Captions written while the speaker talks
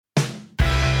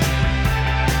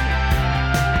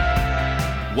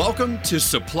Welcome to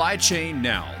Supply Chain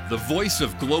Now, the voice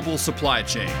of global supply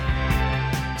chain.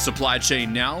 Supply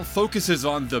Chain Now focuses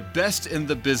on the best in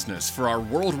the business for our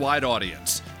worldwide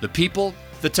audience, the people,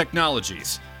 the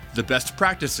technologies, the best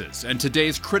practices, and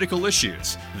today's critical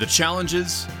issues, the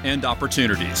challenges and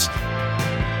opportunities.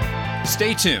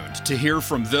 Stay tuned to hear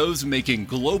from those making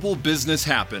global business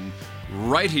happen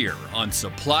right here on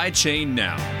Supply Chain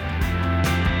Now.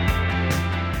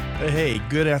 Hey,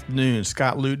 good afternoon.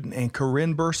 Scott Luton and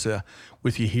Corinne Bursa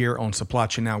with you here on Supply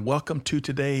Chain Now. Welcome to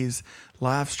today's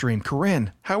live stream.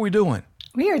 Corinne, how are we doing?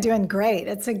 We are doing great.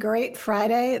 It's a great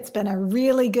Friday. It's been a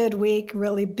really good week,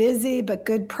 really busy, but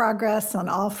good progress on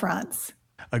all fronts.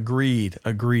 Agreed.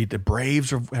 The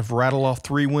Braves have rattled off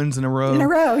 3 wins in a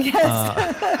row.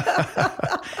 Yes.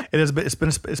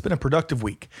 It's been a productive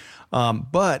week,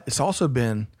 but it's also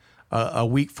been a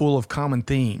week full of common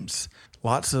themes.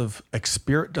 Lots of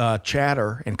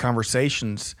chatter and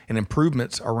conversations and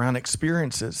improvements around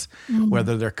experiences,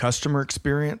 whether they're customer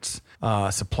experience,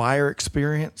 supplier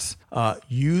experience,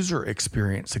 user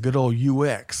experience, a good old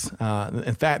UX.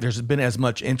 In fact, there's been as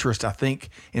much interest, I think,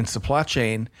 in supply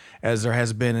chain as there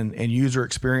has been in user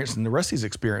experience and the rest of these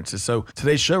experiences. So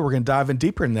today's show, we're going to dive in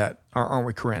deeper in that, aren't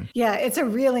we, Corinne? Yeah, it's a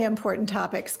really important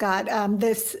topic, Scott.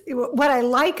 What I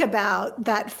like about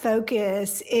that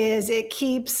focus is it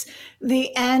keeps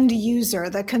the end user,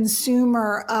 the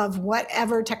consumer of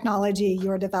whatever technology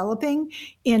you're developing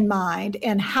in mind,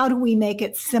 and how do we make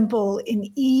it simple and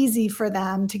easy for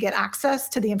them to get access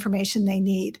to the information they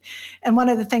need. And one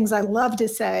of the things I love to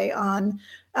say on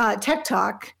Tech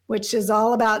Talk, which is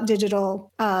all about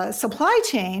digital supply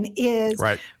chain, is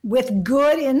with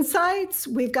good insights,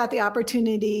 we've got the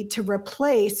opportunity to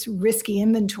replace risky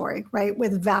inventory, right,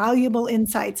 with valuable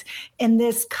insights. And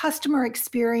this customer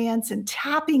experience and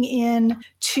tapping in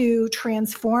to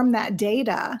transform that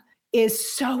data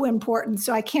is so important.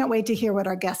 So I can't wait to hear what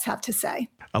our guests have to say.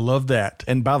 I love that.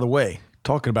 And by the way,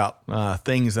 talking about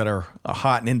things that are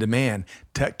hot and in demand,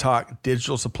 Tech Talk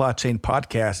Digital Supply Chain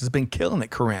Podcast has been killing it,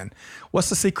 Corinne. What's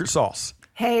the secret sauce?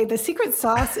 Hey, the secret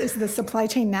sauce is the Supply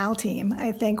Chain Now team.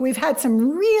 I think we've had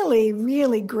some really,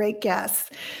 really great guests.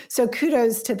 So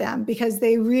kudos to them because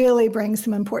they really bring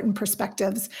some important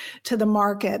perspectives to the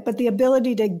market. But the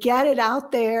ability to get it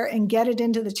out there and get it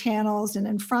into the channels and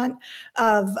in front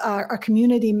of our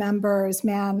community members,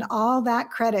 man, all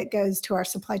that credit goes to our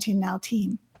Supply Chain Now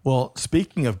team. Well,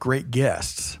 speaking of great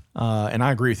guests, and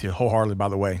I agree with you wholeheartedly, by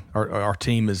the way, our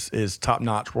team is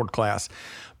top-notch, world-class,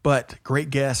 but great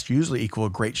guests usually equal a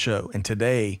great show. And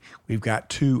today, we've got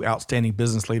 2 outstanding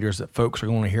business leaders that folks are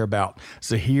going to hear about,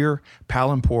 Zahir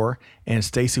Palanpour and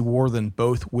Stacey Worthen,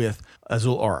 both with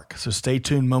Azul Arc. So stay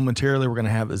tuned momentarily. We're going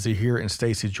to have Zahir and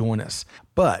Stacey join us.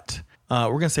 But we're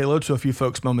going to say hello to a few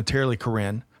folks momentarily,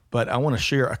 Corinne. But I want to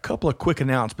share a couple of quick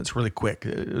announcements really quick.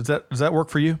 Does that work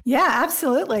for you? Yeah,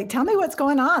 absolutely. Tell me what's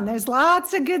going on. There's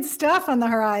lots of good stuff on the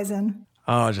horizon.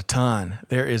 Oh, there's a ton.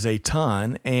 There is a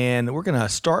ton. And we're going to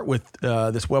start with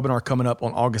this webinar coming up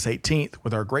on August 18th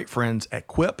with our great friends at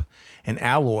Quip and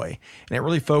Alloy. And it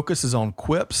really focuses on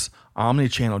Quip's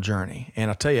omni-channel journey. And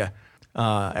I'll tell you,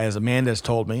 as Amanda has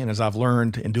told me, and as I've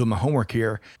learned in doing my homework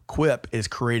here, Quip is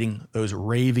creating those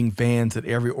raving fans that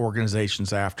every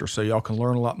organization's after. So y'all can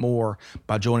learn a lot more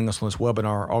by joining us on this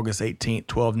webinar, August 18th,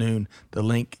 12 noon. The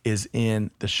link is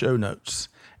in the show notes.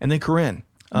 And then Corinne,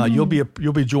 you'll be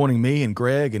joining me and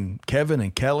Greg and Kevin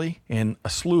and Kelly and a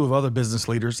slew of other business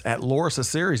leaders at Loris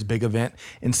Aseri's big event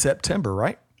in September,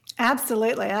 right?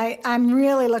 Absolutely. I'm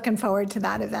really looking forward to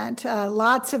that event.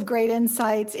 Lots of great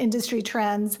insights, industry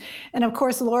trends. And of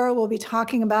course, Laura will be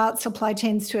talking about supply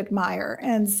chains to admire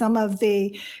and some of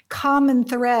the common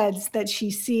threads that she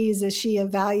sees as she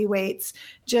evaluates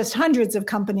just hundreds of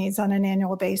companies on an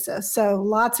annual basis. So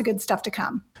lots of good stuff to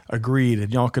come. Agreed.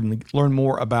 And y'all can learn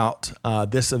more about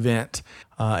this event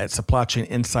at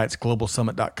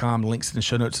supplychaininsightsglobalsummit.com. Links in the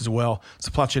show notes as well.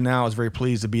 Supply Chain Now is very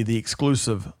pleased to be the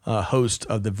exclusive host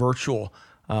of the virtual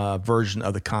version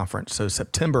of the conference. So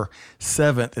September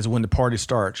 7th is when the party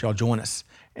starts. Y'all join us.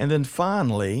 And then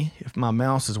finally, if my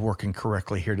mouse is working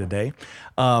correctly here today,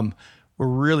 we're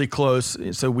really close.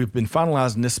 So we've been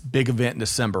finalizing this big event in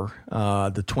December,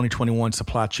 the 2021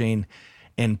 Supply Chain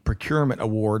and Procurement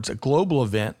Awards, a global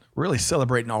event really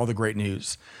celebrating all the great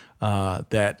news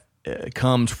that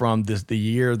comes from the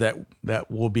year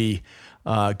that will be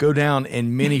go down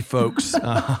in many folks'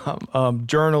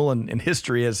 journal and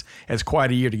history as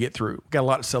quite a year to get through. We've got a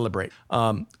lot to celebrate.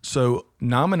 So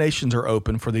nominations are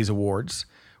open for these awards.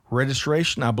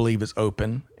 Registration, I believe, is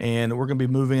open, and we're going to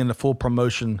be moving into full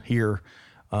promotion here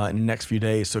in the next few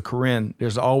days. So, Corinne,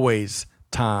 there's always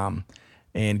time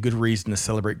and good reason to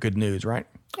celebrate good news, right?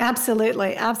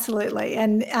 Absolutely. Absolutely.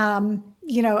 And,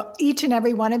 each and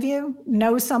every one of you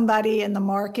know somebody in the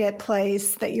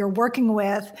marketplace that you're working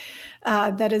with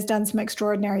that has done some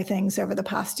extraordinary things over the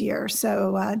past year.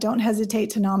 So don't hesitate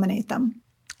to nominate them.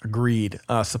 Agreed.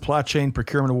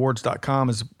 SupplyChainProcurementAwards.com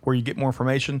is where you get more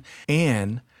information.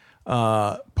 And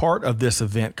part of this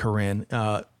event, Corinne,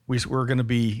 we're going to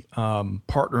be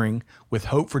partnering with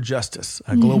Hope for Justice,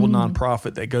 a global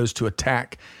nonprofit that goes to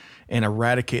attack and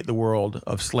eradicate the world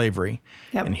of slavery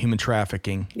and human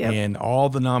trafficking. And all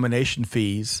the nomination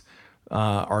fees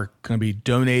are going to be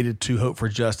donated to Hope for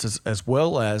Justice, as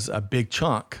well as a big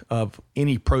chunk of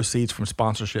any proceeds from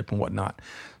sponsorship and whatnot.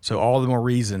 So all the more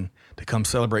reason to come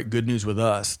celebrate good news with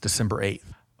us December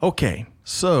 8th. Okay,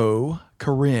 so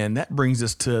Corinne, that brings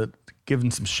us to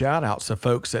giving some shout outs to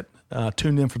folks that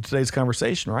tuned in for today's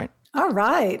conversation, right? All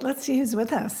right, let's see who's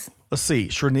with us. Let's see.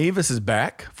 Srinivas is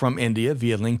back from India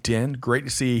via LinkedIn. Great to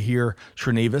see you here,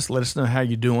 Srinivas. Let us know how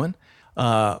you're doing.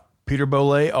 Peter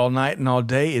Bolay, all night and all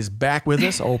day, is back with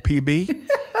us, old PB.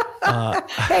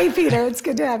 Hey, Peter, it's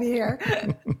good to have you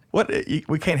here.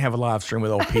 We can't have a live stream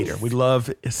with old Peter. We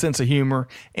love his sense of humor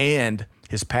and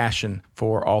his passion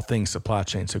for all things supply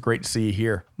chain. So great to see you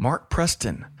here. Mark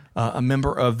Preston, a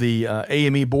member of the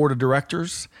AME Board of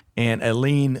Directors, and a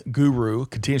lean guru,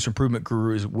 continuous improvement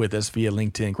guru, is with us via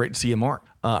LinkedIn. Great to see you, Mark.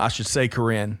 I should say,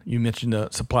 Corinne, you mentioned the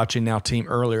Supply Chain Now team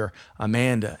earlier.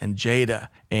 Amanda and Jada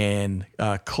and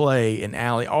Clay and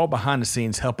Allie, all behind the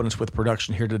scenes helping us with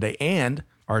production here today, and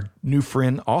our new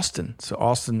friend, Austin. So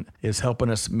Austin is helping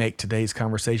us make today's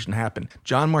conversation happen.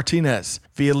 John Martinez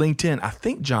via LinkedIn. I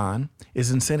think John is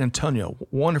in San Antonio,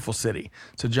 wonderful city.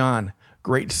 So John,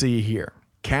 great to see you here.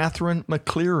 Catherine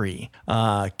McCleary.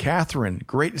 Catherine,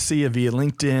 great to see you via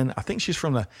LinkedIn. I think she's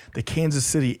from the Kansas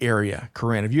City area.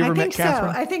 Corinne, have you ever met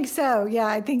Catherine? I think so. Yeah,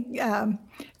 I think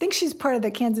she's part of the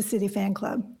Kansas City fan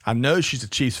club. I know she's a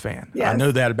Chiefs fan. Yes. I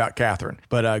know that about Catherine.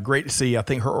 But great to see you. I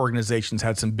think her organization's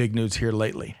had some big news here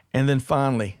lately. And then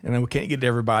finally, and we can't get to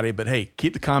everybody, but hey,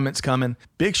 keep the comments coming.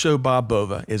 Big Show Bob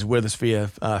Bova is with us via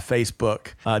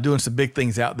Facebook, doing some big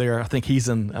things out there. I think he's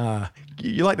in,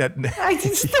 you like that?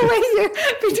 Just the way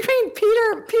between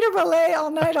Peter Bolay all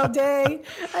night, all day.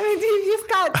 I mean, you've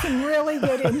got some really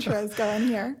good intros going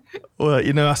here.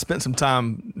 Well, I spent some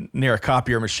time near a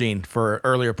copier machine for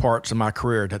earlier parts of my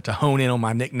career to hone in on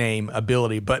my nickname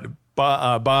ability. But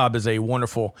Bob is a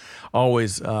wonderful,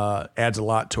 always adds a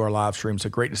lot to our live stream. So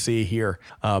great to see you here,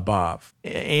 Bob.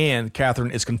 And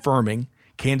Catherine is confirming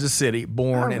Kansas City,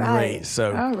 born and raised.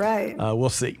 So all right. We'll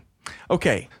see.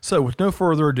 Okay, so with no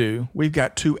further ado, we've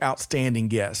got two outstanding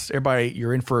guests. Everybody,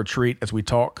 you're in for a treat as we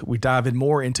talk. We dive in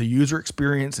more into user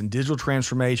experience and digital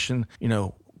transformation,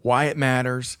 why it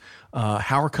matters,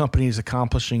 how our company is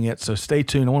accomplishing it. So stay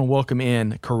tuned. I want to welcome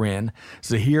in Corinne,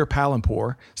 Zahir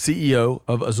Palanpour, CEO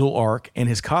of Azul Arc, and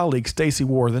his colleague, Stacy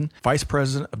Worthen, Vice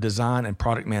President of Design and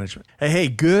Product Management. Hey,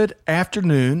 good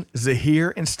afternoon,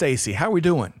 Zahir and Stacy. How are we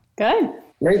doing? Good.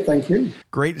 Great, thank you.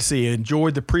 Great to see you.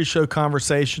 Enjoyed the pre-show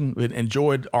conversation.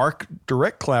 Enjoyed our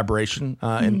direct collaboration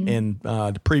in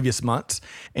the previous months.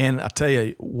 And I tell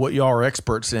you, what y'all are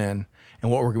experts in and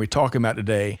what we're going to be talking about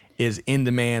today is in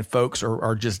demand. Folks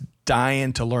are just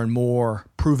dying to learn more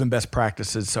proven best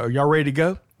practices. So are y'all ready to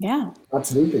go? Yeah.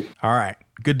 Absolutely. All right.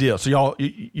 Good deal. So y'all,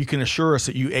 you can assure us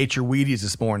that you ate your Wheaties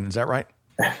this morning. Is that right?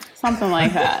 Something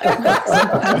like that.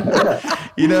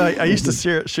 I used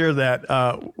to share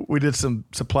that. We did some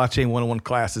supply chain 101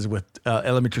 classes with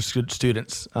elementary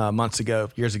students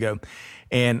years ago.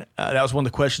 And that was one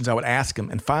of the questions I would ask them.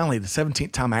 And finally, the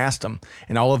 17th time I asked them,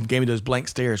 and all of them gave me those blank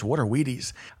stares. What are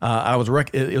Wheaties?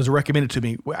 It was recommended to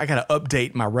me. I got to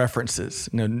update my references.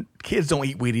 Kids don't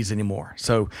eat Wheaties anymore.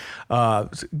 So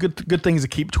good things to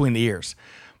keep between the ears.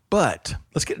 But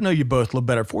let's get to know you both a little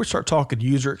better. Before we start talking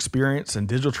user experience and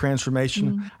digital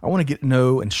transformation, I want to get to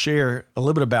know and share a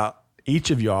little bit about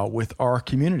each of y'all with our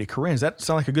community. Corinne, does that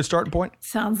sound like a good starting point?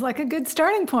 Sounds like a good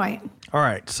starting point. All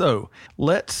right. So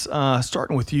let's start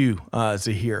with you,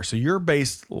 Zahir. So you're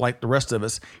based, like the rest of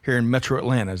us, here in Metro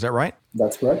Atlanta. Is that right?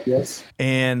 That's correct, yes.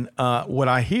 And what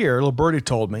I hear, little birdie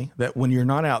told me that when you're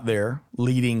not out there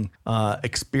leading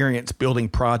experience building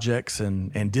projects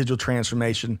and digital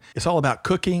transformation, it's all about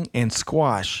cooking and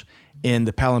squash in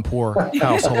the Palanpour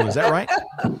household. Is that right?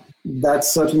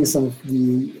 That's certainly some of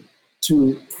the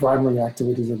two primary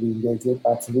activities that we engage with,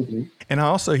 absolutely. And I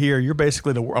also hear you're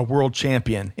basically a world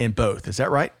champion in both. Is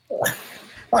that right?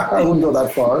 I wouldn't go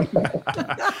that far.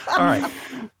 All right.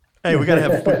 Hey, we gotta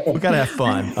have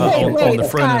fun on the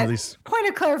front end of these. Point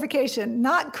of clarification: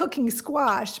 not cooking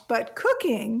squash, but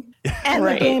cooking and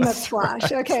the game of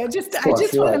squash. Okay, I just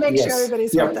want to make sure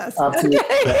everybody's with us. Absolutely.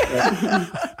 Okay.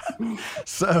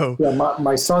 So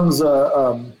my son's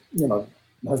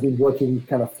has been working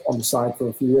kind of on the side for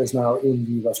a few years now in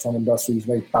the restaurant industry. He's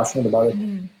very passionate about it.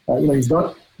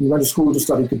 He went to school to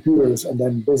study computers and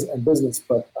then business,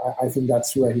 but I think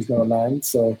that's where he's going to land.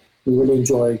 So we really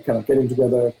enjoy kind of getting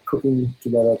together, cooking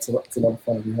together. It's a lot of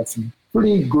fun. We have some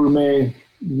pretty gourmet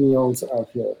meals out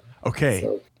here. Okay,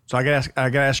 so I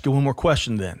gotta ask you one more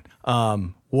question then.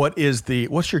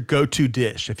 What's your go-to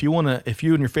dish? If you and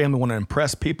your family want to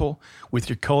impress people with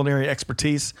your culinary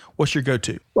expertise, what's your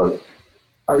go-to? Well,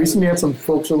 I recently had some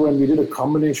folks over and we did a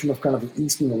combination of kind of the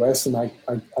East and the West, and I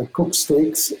cooked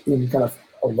steaks in kind of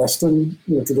a Western,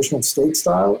 traditional steak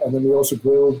style, and then we also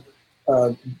grilled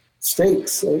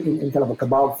steaks in kind of a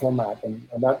kebab format, and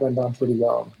that went down pretty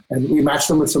well. And we matched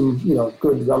them with some,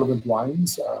 good relevant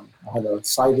wines. I had a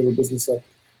side little business that.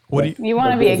 You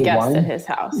want to be a guest at his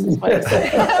house, is what I'm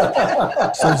saying.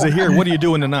 So Zahir, what are you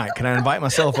doing tonight? Can I invite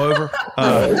myself over?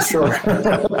 Sure.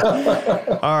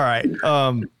 All right.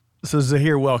 So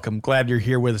Zahir, welcome. Glad you're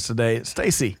here with us today.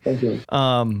 Stacy. Thank you.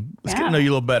 Let's get to know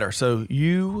you a little better. So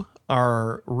you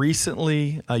are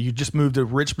recently, you just moved to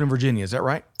Richmond, Virginia. Is that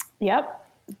right? Yep.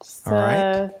 Just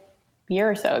a year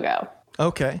or so ago.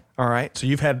 Okay. All right. So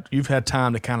you've had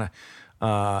time to kind of,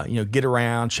 get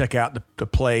around, check out the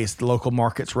place, the local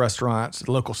markets, restaurants,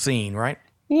 the local scene, right?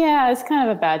 Yeah, it's kind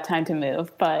of a bad time to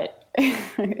move, but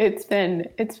it's been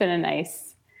a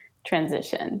nice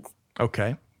transition.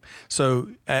 Okay. So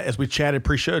as we chatted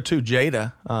pre-show too,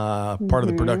 Jada, part of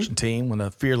the production team, one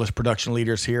of the fearless production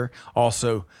leaders here,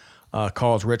 also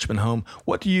calls Richmond home.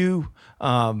 What do you,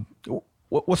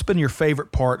 what's been your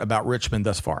favorite part about Richmond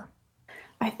thus far?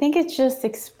 I think it's just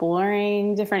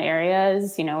exploring different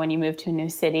areas. When you move to a new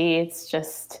city, it's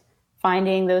just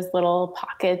finding those little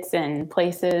pockets and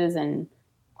places and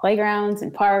playgrounds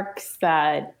and parks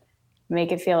that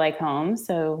make it feel like home.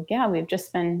 So yeah, we've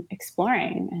just been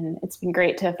exploring, and it's been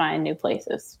great to find new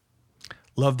places.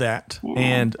 Love that. Yeah.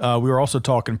 And we were also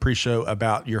talking pre-show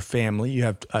about your family. You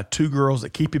have 2 girls that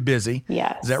keep you busy.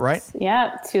 Yes. Is that right?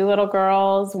 Yeah. 2 little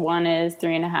girls. One is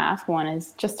 3.5. One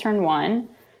is just turned 1.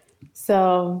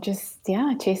 So just,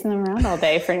 chasing them around all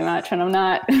day pretty much when I'm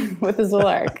not with the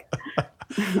Zoolark.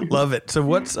 Love it. So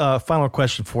what's final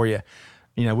question for you?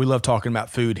 We love talking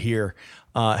about food here.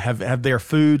 Have their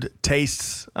food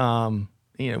tastes,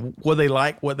 what they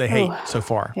like, what they hate so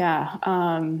far? Yeah.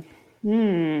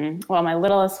 Well, my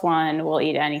littlest one will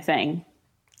eat anything.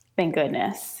 Thank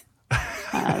goodness.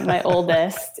 My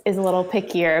oldest is a little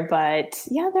pickier, but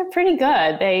they're pretty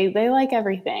good. They like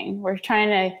everything. We're trying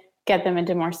to get them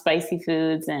into more spicy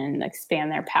foods and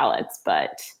expand their palates,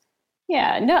 but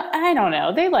I don't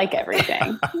know. They like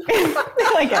everything. They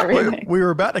like everything. We were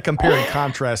about to compare and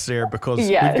contrast there because we've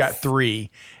got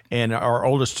 3 and our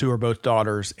oldest 2 are both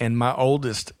daughters, and my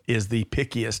oldest is the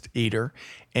pickiest eater,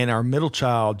 and our middle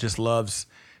child just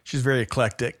she's very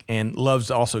eclectic and loves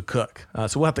to also cook.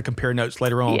 So we'll have to compare notes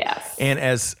later on. Yes. And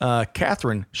as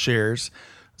Catherine shares,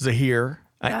 Zahir,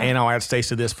 and I'll add Stacy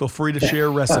to this, feel free to share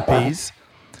recipes.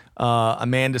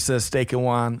 Amanda says steak and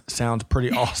wine sounds pretty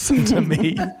awesome to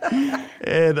me.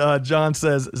 And John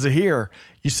says, Zahir,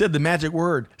 you said the magic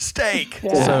word, steak.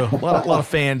 Yeah. So a lot of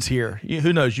fans here.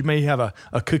 Who knows? You may have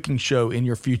a cooking show in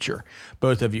your future,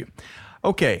 both of you.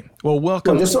 Okay. Well,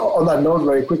 welcome. Just on that note,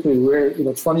 very quickly,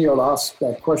 it's funny you'll ask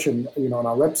that question. On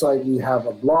our website, we have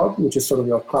a blog, which is sort of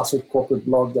your classic corporate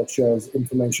blog that shares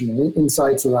information and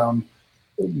insights around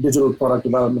digital product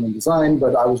development and design.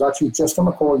 But I was actually just on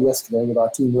a call yesterday with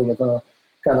our team where we're going to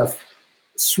kind of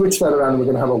switch that around. We're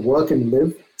going to have a work and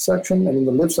live section. And in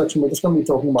the live section, we're just going to be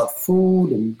talking about food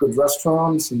and good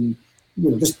restaurants and,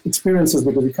 just experiences,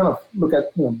 because we kind of look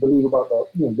at, believe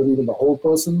in the whole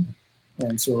person.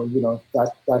 And so,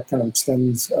 that kind of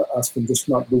extends us from just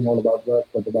not being all about work,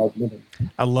 but about living.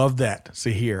 I love that,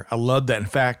 Zahir. I love that. In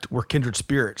fact, we're kindred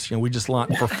spirits. We just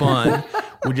launched for fun.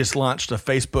 We just launched a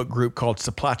Facebook group called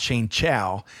Supply Chain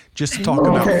Chow just to talk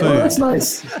about food. Oh, that's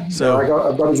nice. So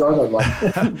I've got to join that one.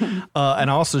 And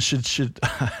I also should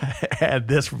add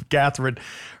this from Catherine.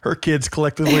 Her kids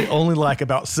collectively only like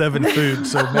about 7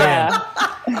 foods. So, man.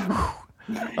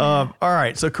 All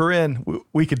right. So, Corinne,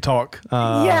 we could talk.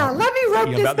 Let me rope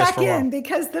this back in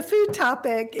because the food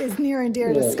topic is near and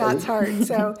dear to Scott's heart.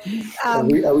 So, are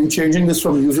we changing this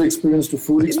from user experience to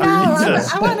food experience? No,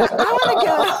 I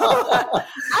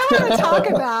want to talk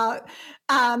about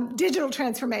digital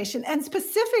transformation, and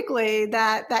specifically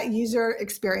that user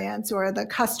experience or the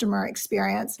customer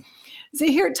experience.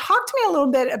 Zahir, talk to me a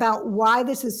little bit about why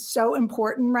this is so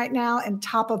important right now and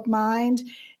top of mind,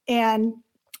 and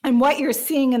what you're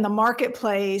seeing in the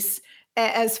marketplace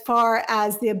as far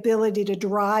as the ability to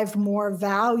drive more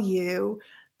value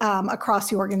across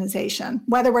the organization.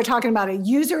 Whether we're talking about a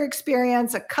user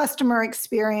experience, a customer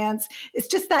experience, it's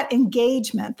just that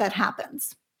engagement that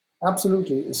happens.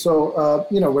 Absolutely. So,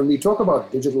 when we talk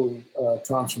about digital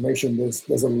transformation,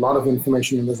 there's a lot of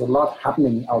information and there's a lot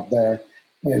happening out there.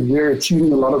 And we're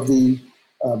achieving a lot of the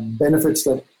benefits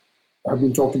that have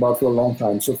been talked about for a long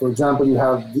time. So, for example, you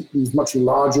have these much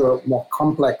larger, more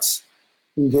complex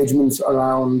engagements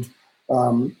around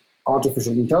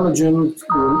artificial intelligence,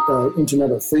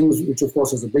 Internet of Things, which of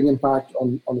course has a big impact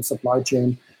on the supply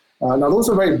chain. Now, those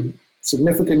are very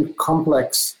significant,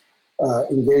 complex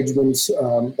engagements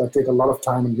that take a lot of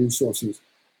time and resources.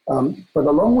 But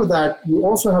along with that, you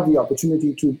also have the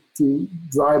opportunity to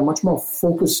drive much more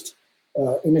focused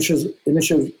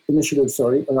initiatives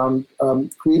around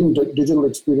creating digital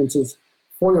experiences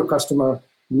for your customer,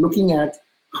 looking at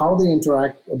how they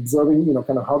interact, observing,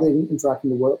 kind of how they interact in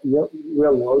the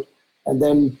real world, and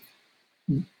then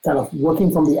kind of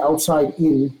working from the outside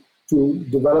in to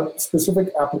develop specific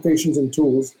applications and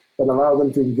tools that allow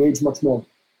them to engage much more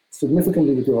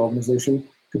significantly with your organization,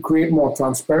 to create more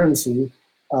transparency,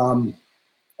 and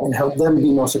help them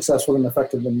be more successful and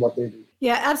effective in what they do.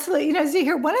 Yeah, absolutely.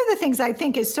 Zahir, one of the things I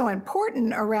think is so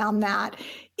important around that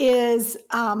is,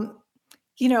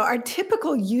 our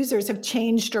typical users have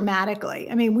changed dramatically.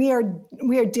 I mean, we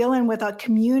are dealing with a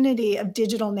community of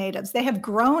digital natives. They have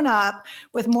grown up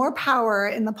with more power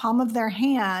in the palm of their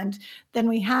hand than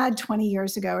we had 20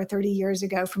 years ago or 30 years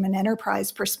ago from an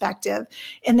enterprise perspective.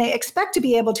 And they expect to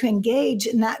be able to engage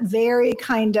in that very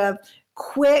kind of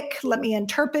quick, let me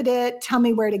interpret it, tell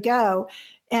me where to go.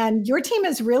 And your team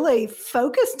is really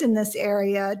focused in this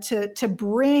area to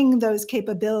bring those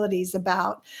capabilities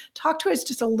about. Talk to us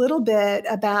just a little bit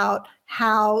about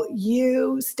how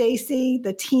you, Stacy,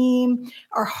 the team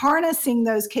are harnessing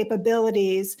those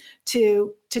capabilities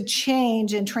to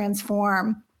change and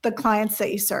transform the clients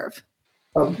that you serve.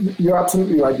 You're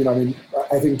absolutely right.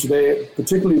 I think today,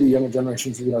 particularly the younger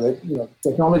generations,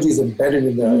 technology is embedded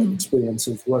in their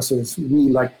experiences versus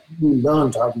we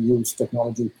learned how to use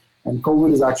technology. And COVID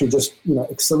has actually just,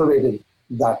 accelerated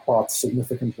that path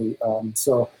significantly.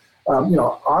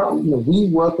 We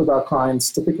work with our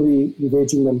clients, typically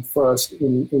engaging them first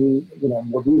in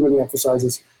what we really emphasize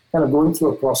is kind of going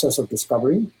through a process of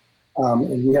discovery.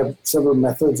 And we have several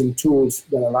methods and tools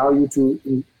that allow you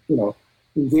to,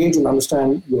 engage and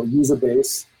understand your user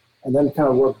base, and then kind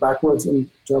of work backwards in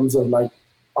terms of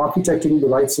architecting the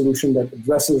right solution that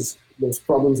addresses those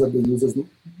problems that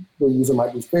the user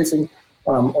might be facing.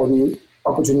 Or the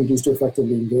opportunities to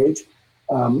effectively engage.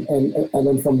 And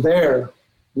then from there,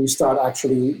 we start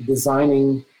actually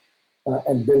designing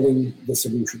and building the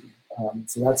solution.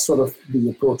 So that's sort of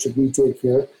the approach that we take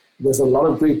here. There's a lot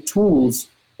of great tools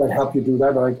that help you do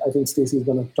that. I think Stacey is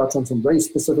going to touch on some very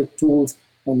specific tools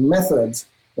and methods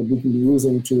that we can be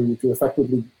using to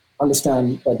effectively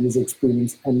understand that user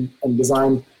experience and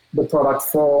design the product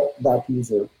for that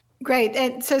user. Great.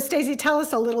 And so, Stacy, tell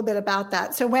us a little bit about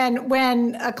that. So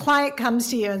when a client comes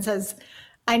to you and says,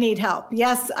 I need help.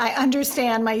 Yes, I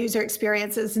understand my user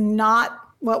experience is not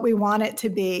what we want it to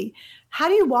be. How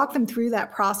do you walk them through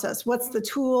that process? What's the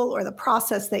tool or the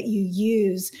process that you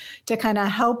use to kind of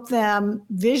help them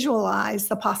visualize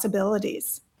the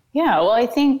possibilities? Yeah, well, I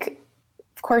think,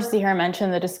 of course, Zahir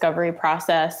mentioned the discovery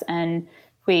process, and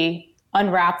we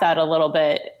unwrap that a little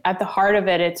bit. At the heart of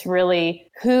it, it's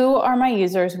really, who are my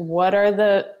users? What are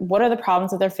the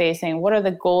problems that they're facing? What are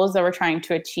the goals that we're trying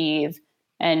to achieve?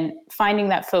 And finding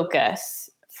that focus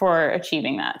for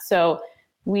achieving that. So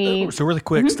really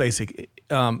quick, Stacy,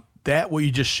 that what you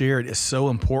just shared is so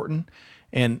important.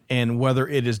 And whether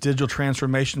it is digital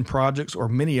transformation projects or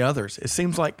many others, it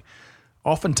seems like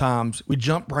oftentimes we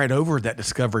jump right over that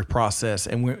discovery process,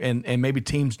 and maybe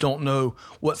teams don't know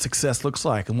what success looks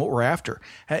like and what we're after.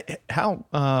 How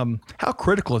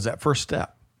critical is that first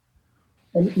step?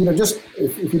 And just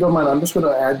if you don't mind, I'm just going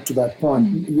to add to that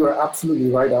point. You're absolutely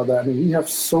right out there. I mean, we have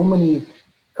so many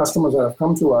customers that have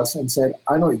come to us and said,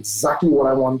 I know exactly what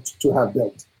I want to have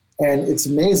built. And it's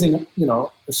amazing,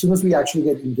 as soon as we actually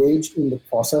get engaged in the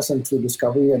process and through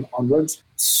discovery and onwards,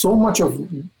 so much of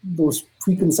those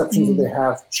preconceptions that they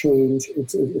have change.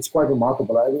 It's quite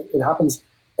remarkable. I mean, it happens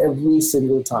every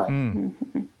single time.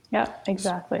 Yeah,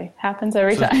 exactly. Happens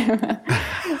every time.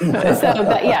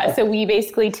 So we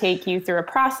basically take you through a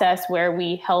process where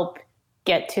we help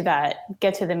get to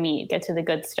the meat, get to the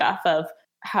good stuff of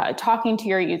talking to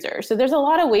your users. So there's a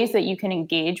lot of ways that you can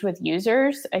engage with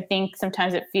users. I think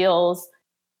sometimes it feels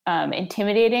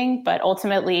intimidating, but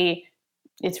ultimately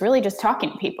it's really just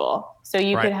talking to people. So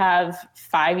you could have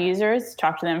 5 users,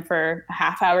 talk to them for a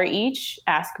half hour each,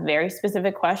 ask very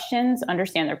specific questions,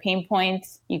 understand their pain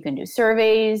points. You can do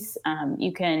surveys.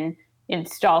 You can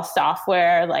install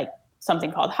software like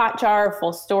something called Hotjar,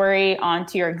 Full Story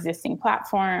onto your existing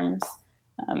platforms.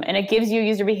 And it gives you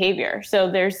user behavior.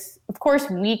 So of course,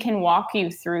 we can walk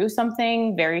you through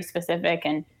something very specific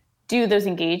and do those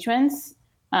engagements.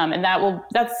 And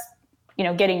that's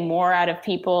getting more out of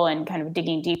people and kind of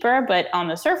digging deeper. But on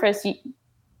the surface,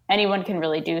 anyone can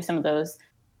really do some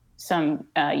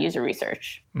user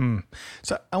research.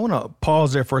 So I want to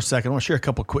pause there for a second. I want to share a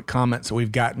couple of quick comments that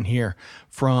we've gotten here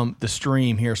from the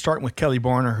stream here, starting with Kelly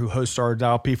Barner, who hosts our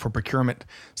Dial P for Procurement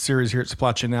series here at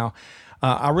Supply Chain Now.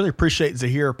 I really appreciate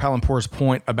Zahir Palampour's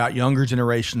point about younger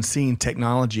generations seeing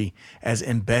technology as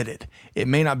embedded. It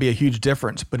may not be a huge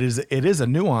difference, but it is a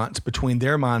nuance between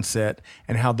their mindset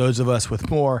and how those of us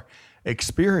with more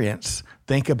experience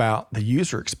think about the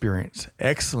user experience.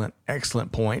 Excellent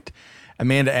point.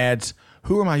 Amanda adds,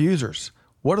 who are my users?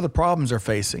 What are the problems they're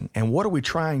facing? And what are we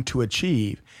trying to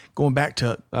achieve? Going back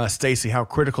to Stacy, how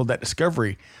critical that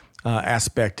discovery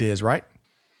aspect is, right?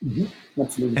 Mm-hmm.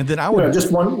 Absolutely. And then I would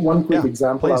just one quick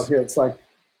example please. out here. It's like,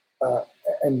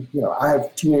 I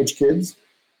have teenage kids.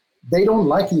 They don't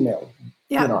like email.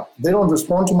 Yeah. They don't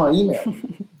respond to my email.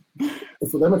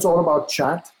 For them, it's all about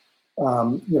chat.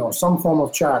 Some form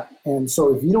of chat. And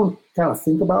so if you don't kind of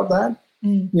think about that,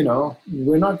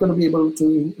 we're not going to be able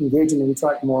to engage and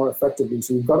interact more effectively.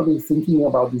 So you've got to be thinking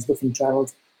about these different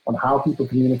channels on how people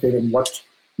communicate and what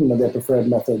their preferred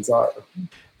methods are.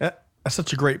 That's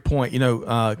such a great point.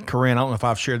 Corinne, I don't know if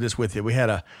I've shared this with you. We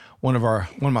had one of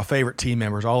my favorite team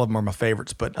members. All of them are my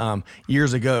favorites. But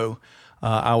years ago, he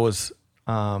was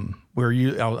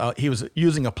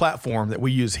using a platform that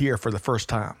we use here for the first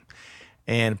time,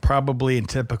 and probably in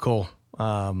typical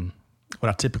what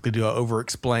I typically do, I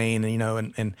over-explain,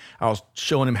 and I was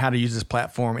showing him how to use this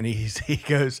platform, and he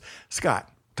goes, Scott,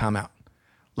 time out.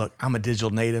 Look, I'm a digital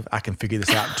native. I can figure this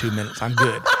out in 2 minutes. I'm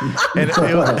good. And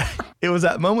it was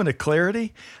that moment of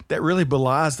clarity that really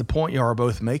belies the point you are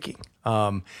both making.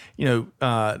 And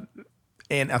I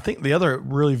think the other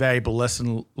really valuable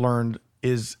lesson learned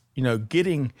is,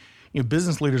 getting,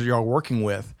 business leaders you're all working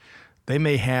with, they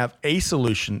may have a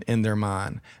solution in their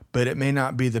mind, but it may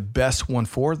not be the best one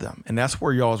for them. And that's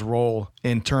where y'all's role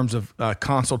in terms of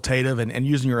consultative and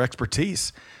using your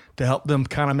expertise to help them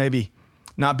kind of maybe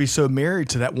not be so married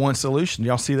to that one solution.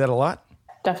 Y'all see that a lot?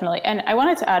 Definitely. And I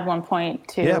wanted to add one point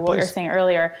to what you were saying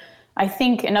earlier. I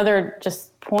think another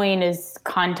just point is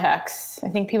context. I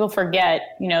think people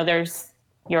forget, there's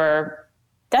your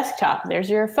desktop, there's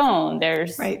your phone,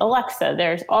 there's Alexa,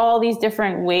 there's all these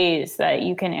different ways that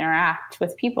you can interact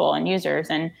with people and users.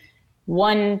 And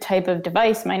one type of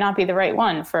device might not be the right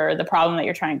one for the problem that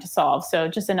you're trying to solve. So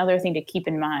just another thing to keep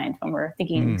in mind when we're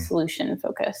thinking solution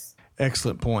focus.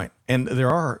 Excellent point. And there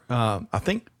are, I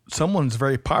think someone's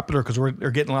very popular because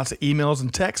they're getting lots of emails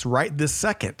and texts right this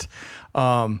second.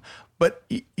 But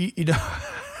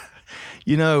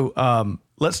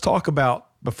let's talk about,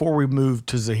 before we move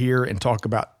to Zahir and talk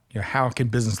about how can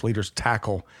business leaders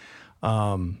tackle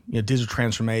digital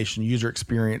transformation, user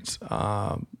experience,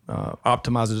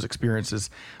 optimize those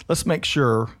experiences. Let's make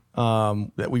sure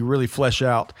that we really flesh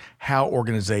out how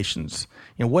organizations,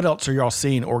 what else are y'all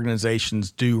seeing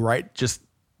organizations do right just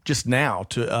now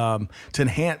to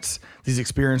enhance these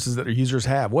experiences that their users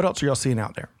have? What else are y'all seeing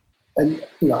out there? And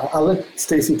I'll let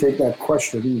Stacy take that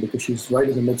question because she's right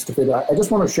in the midst of it. I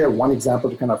just want to share one example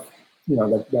to kind of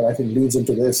that I think leads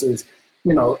into this is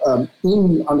in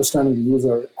understanding the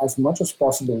user as much as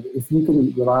possible. If you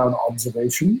can rely on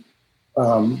observation,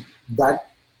 that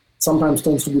sometimes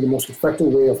tends to be the most effective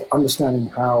way of understanding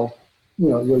how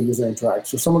your user interacts.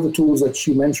 So some of the tools that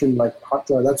she mentioned, like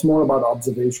Hotjar, that's more about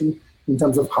observation in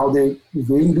terms of how they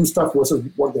really do stuff versus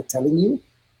what they're telling you.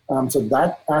 So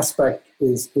that aspect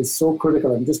is so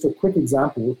critical. And just a quick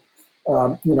example,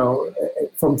 from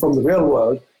the real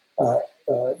world,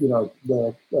 the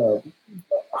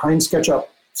Heinz Ketchup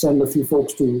send a few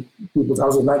folks to people's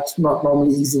houses, and that's not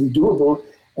normally easily doable.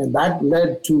 And that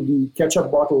led to the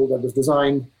ketchup bottle that was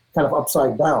designed kind of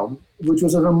upside down, which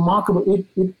was a remarkable,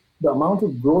 the amount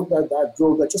of growth that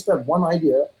drove, that just that one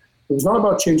idea. It was not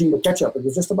about changing the ketchup. It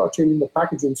was just about changing the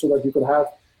packaging so that you could have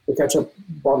the ketchup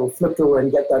bottle flipped over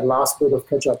and get that last bit of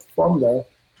ketchup from there.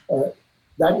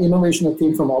 That innovation that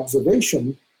came from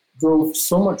observation drove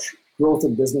so much growth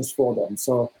in business for them.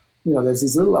 So there's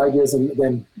these little ideas, and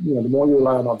then, the more you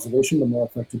rely on observation, the more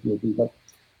effective you'll be. But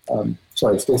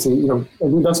sorry, Stacey,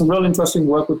 we've done some real interesting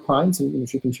work with clients, and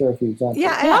she can share a few examples.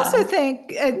 Yeah, I also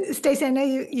think, Stacey, I know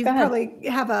you probably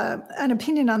have an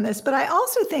opinion on this, but I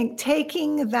also think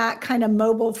taking that kind of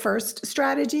mobile first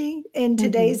strategy in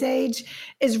today's age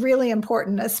is really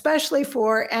important, especially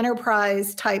for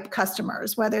enterprise type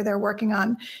customers, whether they're working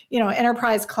on,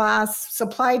 enterprise class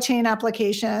supply chain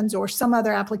applications or some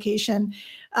other application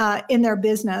in their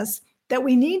business, that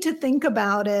we need to think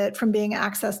about it from being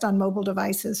accessed on mobile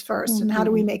devices first. And how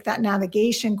do we make that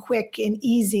navigation quick and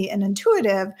easy and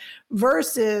intuitive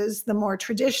versus the more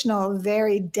traditional,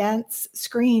 very dense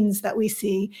screens that we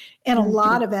see in a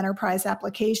lot of enterprise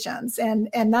applications. And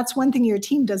that's one thing your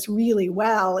team does really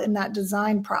well in that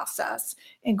design process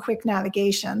and quick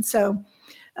navigation. So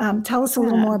tell us a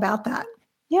little more about that.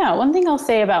 Yeah, one thing I'll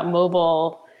say about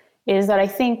mobile is that I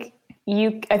think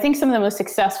some of the most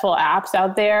successful apps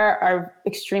out there are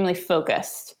extremely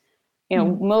focused.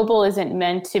 Mobile isn't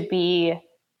meant to be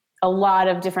a lot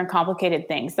of different complicated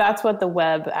things. That's what the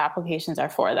web applications are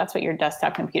for. That's what your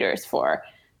desktop computer is for.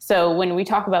 So when we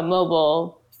talk about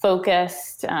mobile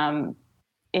focused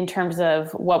in terms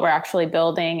of what we're actually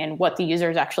building and what the user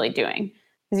is actually doing,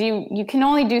 because you can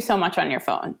only do so much on your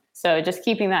phone. So just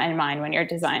keeping that in mind when you're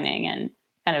designing and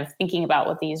kind of thinking about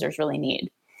what the users really need.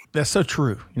 That's so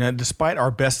true. Despite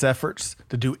our best efforts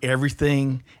to do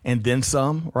everything and then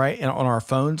some, right, on our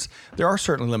phones, there are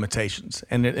certain limitations,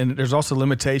 and there's also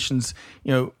limitations,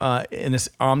 in this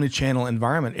omni-channel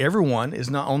environment. Everyone is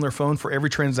not on their phone for every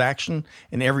transaction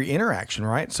and every interaction,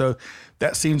 right? So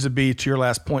that seems to be, to your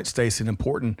last point, Stacey, an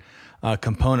important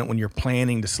component when you're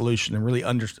planning the solution and really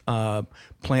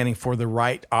planning for the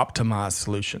right optimized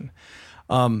solution.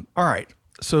 All right.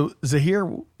 So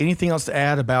Zahir, anything else to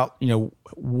add about,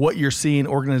 what you're seeing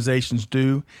organizations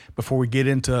do before we get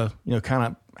into, kind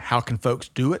of how can folks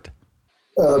do it?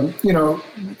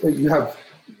 You have,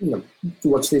 to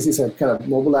what Stacey said, kind of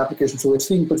mobile applications. So we're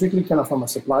seeing, particularly kind of from a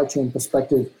supply chain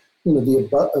perspective,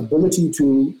 the ability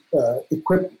to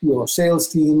equip your sales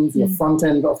teams, your front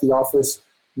end of the office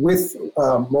with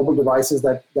mobile devices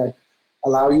that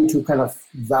allow you to kind of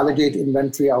validate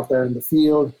inventory out there in the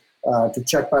field, to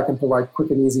check back and provide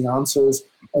quick and easy answers,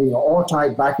 all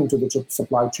tied back into the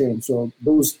supply chain. So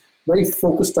those very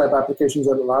focused type applications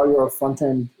that allow your front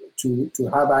end to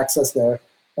have access there,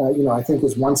 I think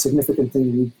is one significant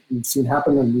thing we've seen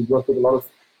happen, and we've worked with a lot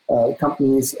of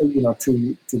companies,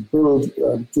 to build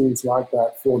tools like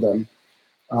that for them.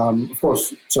 Of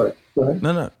course, sorry, go ahead.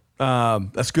 No,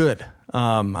 that's good.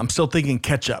 I'm still thinking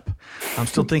ketchup. I'm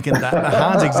still thinking that the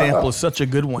Heinz example is such a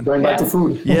good one. Going back to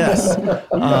food. Yes.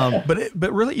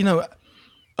 But really,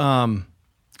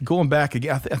 going back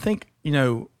again, I think,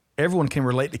 everyone can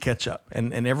relate to ketchup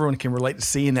and everyone can relate to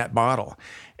seeing that bottle.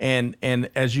 And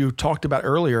as you talked about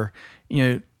earlier,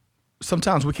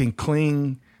 sometimes we can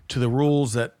cling to the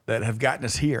rules that have gotten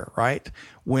us here, right?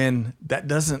 When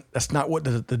that's not what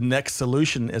the next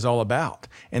solution is all about.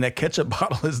 And that ketchup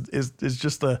bottle is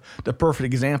just the perfect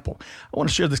example. I want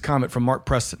to share this comment from Mark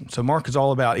Preston. So Mark is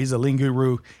all about, he's a lean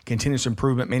guru, continuous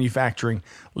improvement, manufacturing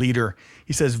leader.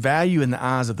 He says value in the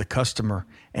eyes of the customer,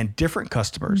 and different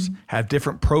customers have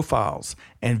different profiles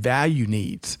and value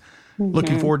needs.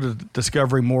 Looking forward to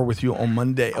discovering more with you on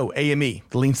Monday. AME,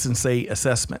 the Lean Sensei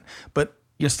assessment. But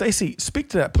Stacey, speak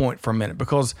to that point for a minute,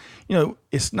 because,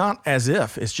 it's not as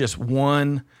if it's just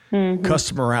one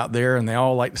customer out there and they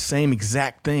all like the same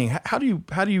exact thing. How do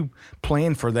you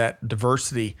plan for that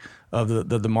diversity of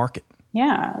the market?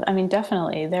 Yeah, I mean,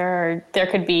 definitely. There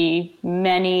could be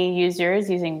many users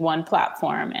using one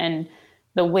platform, and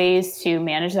the ways to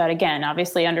manage that, again,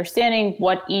 obviously understanding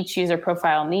what each user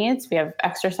profile needs. We have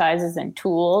exercises and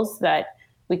tools that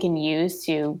we can use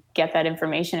to get that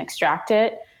information, extract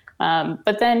it.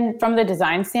 But then from the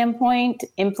design standpoint,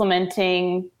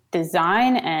 implementing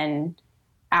design and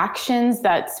actions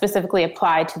that specifically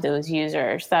apply to those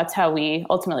users. That's how we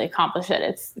ultimately accomplish it.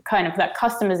 It's kind of that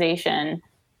customization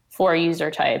for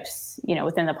user types,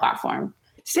 within the platform.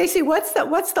 Stacey, what's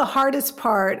the hardest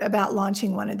part about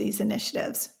launching one of these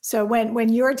initiatives? So when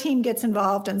your team gets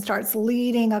involved and starts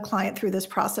leading a client through this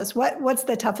process, what's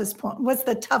the toughest point? What's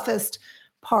the toughest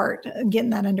part of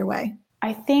getting that underway?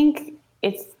 I think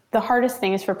the hardest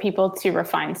thing is for people to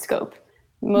refine scope.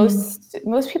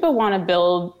 Most people want to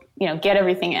build, get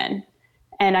everything in.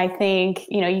 And I think,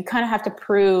 you kind of have to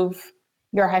prove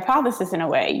your hypothesis in a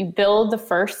way. You build the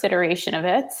first iteration of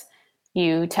it,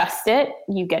 you test it,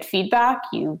 you get feedback,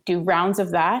 you do rounds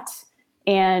of that,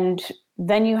 and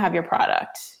then you have your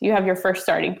product. You have your first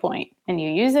starting point, and you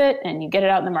use it and you get it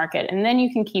out in the market, and then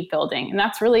you can keep building. And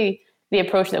that's really the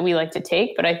approach that we like to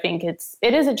take. But I think it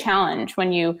is a challenge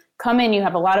when you come in, you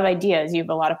have a lot of ideas, you have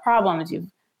a lot of problems, you have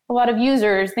a lot of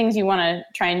users, things you want to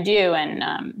try and do,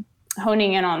 and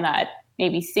honing in on that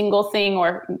maybe single thing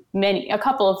or a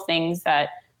couple of things that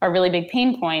are really big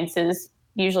pain points is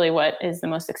usually what is the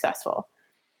most successful.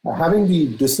 Having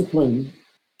the discipline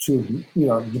to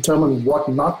determine what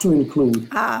not to include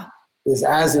is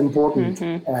as important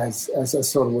as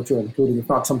sort of what you're including, if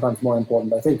not sometimes more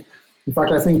important. I think it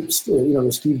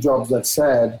was Steve Jobs that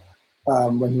said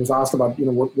when he was asked about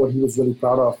what he was really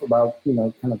proud of about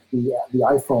kind of the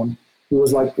iPhone, he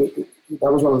was like,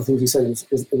 that was one of the things he said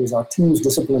it was our team's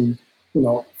discipline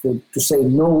to say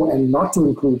no and not to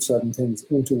include certain things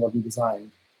into what we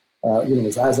designed.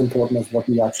 Is as important as what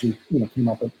we actually came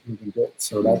up with and did.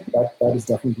 So that is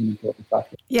definitely an important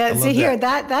factor. Yeah, so here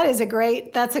that's a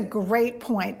great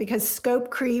point, because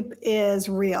scope creep is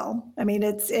real. I mean,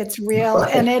 it's real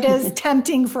and it is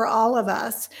tempting for all of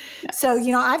us. Yes. So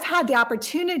I've had the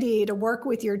opportunity to work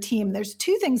with your team. There's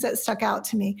two things that stuck out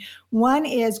to me. One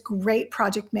is great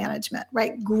project management,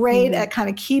 right? Great at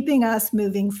kind of keeping us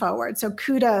moving forward. So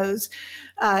kudos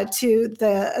to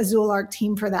the Azul Arc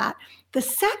team for that. The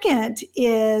second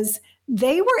is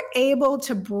they were able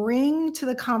to bring to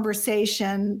the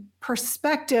conversation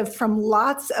perspective from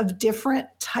lots of different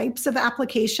types of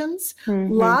applications,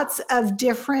 lots of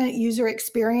different user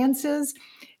experiences.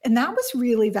 And that was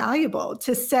really valuable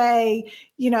to say,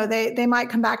 they might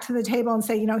come back to the table and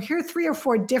say, here are 3 or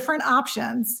 4 different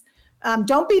options.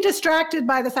 Don't be distracted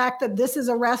by the fact that this is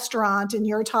a restaurant and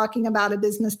you're talking about a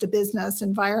business-to-business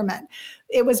environment.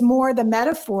 It was more the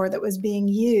metaphor that was being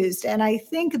used. And I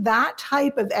think that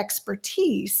type of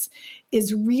expertise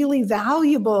is really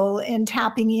valuable in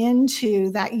tapping into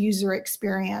that user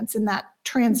experience and that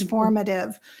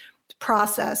transformative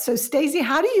process. So Stacey,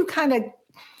 how do you kind of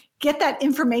get that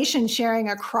information sharing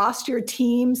across your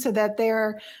team so that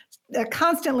they're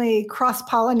constantly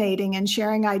cross-pollinating and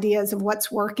sharing ideas of what's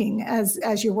working as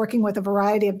you're working with a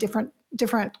variety of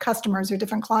different customers or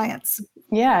different clients?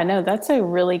 Yeah, no, that's a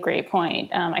really great point.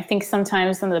 I think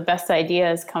sometimes some of the best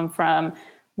ideas come from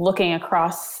looking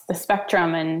across the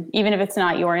spectrum, and even if it's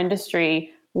not your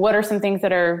industry, what are some things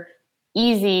that are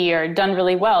easy or done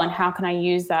really well, and how can I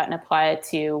use that and apply it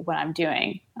to what I'm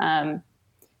doing?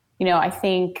 I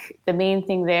think the main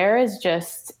thing there is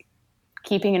just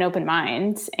keeping an open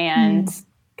mind and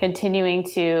continuing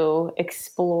to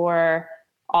explore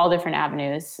all different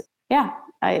avenues. Yeah,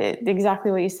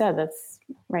 exactly what you said. That's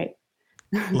right.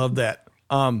 Love that.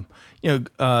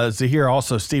 Zahir,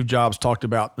 also Steve Jobs talked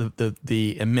about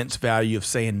the immense value of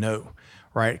saying no,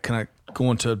 right? Kind of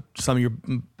going to some of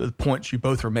the points you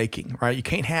both are making, right? You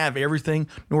can't have everything,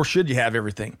 nor should you have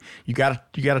everything. You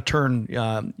got to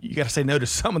say no to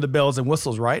some of the bells and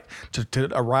whistles, right? To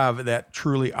arrive at that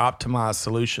truly optimized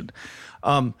solution.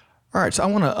 All right. So I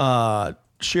want to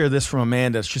share this from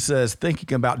Amanda. She says,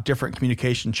 thinking about different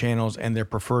communication channels and their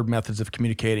preferred methods of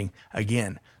communicating.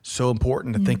 Again, so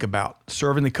important to think about.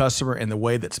 Serving the customer in the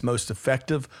way that's most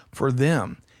effective for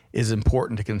them is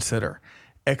important to consider.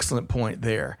 Excellent point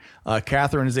there.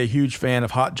 Catherine is a huge fan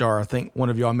of Hotjar. I think one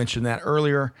of y'all mentioned that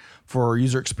earlier for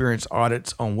user experience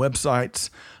audits on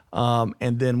websites.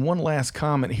 And then one last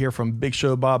comment here from Big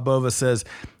Show Bob Bova says,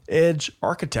 Edge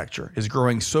architecture is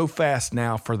growing so fast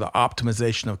now for the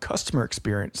optimization of customer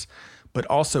experience, but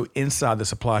also inside the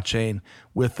supply chain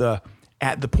with the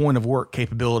at the point of work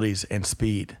capabilities and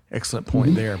speed. Excellent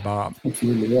point there, Bob.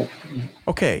 Absolutely, yeah.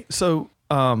 Okay, so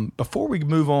before we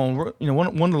move on, one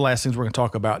of the last things we're going to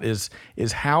talk about is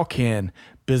how can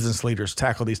business leaders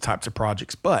tackle these types of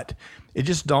projects. But it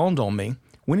just dawned on me,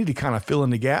 we need to kind of fill in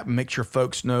the gap and make sure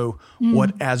folks know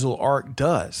what Azul Arc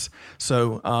does.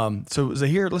 So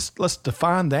Zahir, let's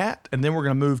define that, and then we're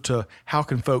going to move to how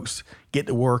can folks get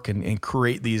to work and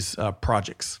create these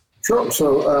projects. Sure.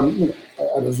 So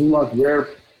at Azul Arc, we're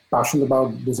passionate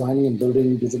about designing and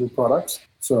building digital products.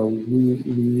 So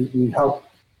we help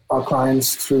our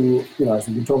clients through, as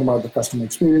we've been talking about the customer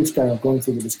experience, kind of going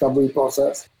through the discovery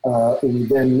process. We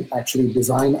then actually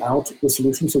design out the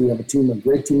solution. So we have a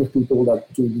great team of people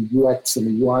that do the UX and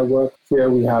the UI work. Here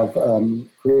we have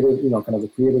creative, kind of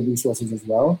the creative resources as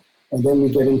well. And then we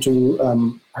get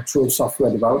into actual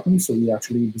software development. So we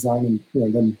actually design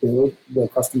and then build the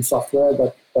custom software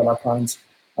that our clients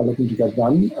are looking to get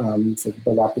done. So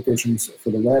build applications for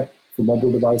the web, for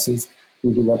mobile devices.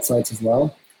 We do websites as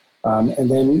well. And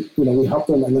then, we help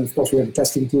them. And then, of course, we have a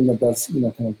testing team that does, kind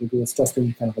of rigorous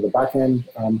testing kind of for the back end,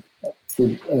 and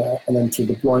then to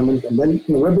deployment. And then,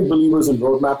 we're big believers in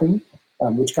road mapping,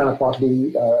 which kind of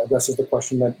partly addresses the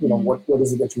question that, what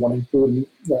is it that you want to include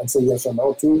and say yes or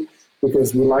no to.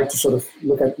 because we like to sort of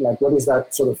look at like what is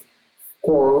that sort of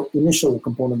core initial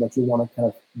component that you want to kind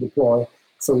of deploy.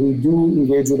 So we do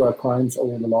engage with our clients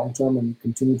over the long term and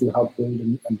continue to help build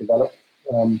and develop,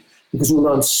 because you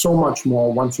learn so much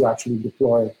more once you actually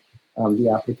deploy the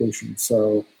application.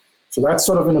 So that's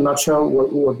sort of in a nutshell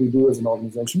what we do as an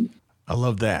organization. I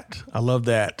love that. I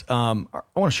want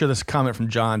to share this comment from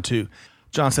John too.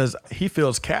 John says he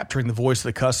feels capturing the voice of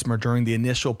the customer during the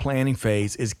initial planning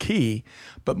phase is key,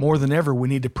 but more than ever, we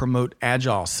need to promote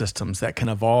agile systems that can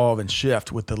evolve and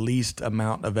shift with the least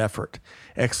amount of effort.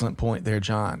 Excellent point there,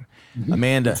 John. Mm-hmm.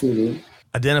 Amanda, absolutely.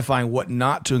 Identifying what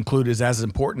not to include is as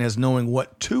important as knowing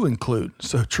what to include.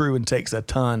 So true, and takes a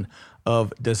ton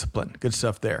of discipline. Good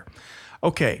stuff there.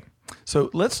 Okay, so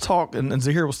let's talk, and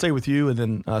Zahir, we'll stay with you, and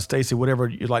then Stacy, whatever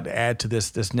you'd like to add to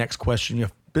this next question. You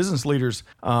know, business leaders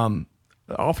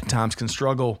oftentimes can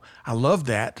struggle. I love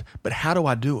that, but how do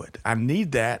I do it? I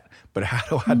need that, but how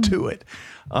do I do it?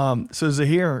 So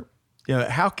Zahir, you know,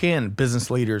 how can business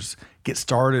leaders get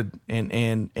started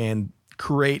and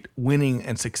create winning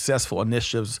and successful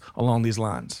initiatives along these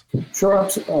lines? Sure,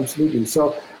 absolutely.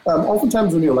 So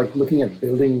oftentimes when you're like looking at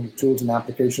building tools and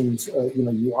applications,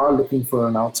 you are looking for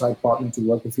an outside partner to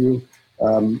work with you.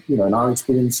 In our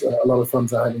experience, a lot of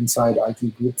firms that have inside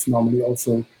IT groups normally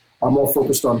also are more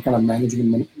focused on kind of managing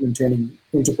and maintaining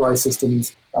enterprise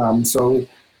systems.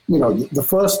 The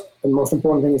first and most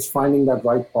important thing is finding that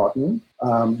right partner.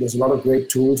 There's a lot of great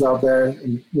tools out there.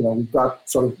 And, we've got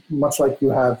sort of, much like you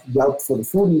have Yelp for the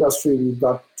food industry, we've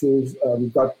got tools,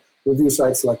 we've got review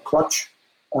sites like Clutch.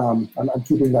 I'm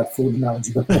keeping that food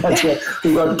analogy. We've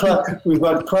got Clutch. We've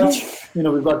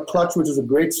got Clutch, which is a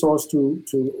great source to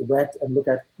vet and look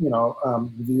at,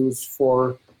 reviews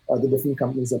for the different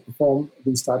companies that perform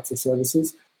these types of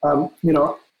services.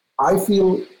 I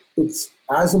feel it's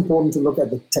as important to look at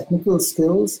the technical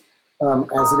skills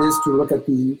as it is to look at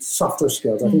the software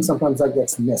skills. I think sometimes that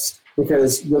gets missed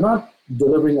because you're not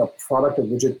delivering a product or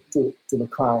widget to the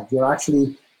client. You're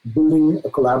actually building a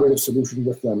collaborative solution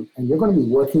with them, and you're going to be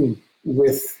working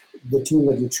with the team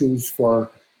that you choose for,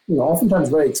 oftentimes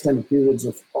very extended periods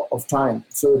of time.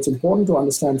 So it's important to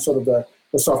understand sort of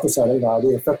the software side. Are they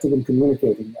effective in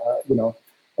communicating?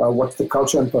 What's the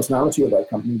culture and personality of that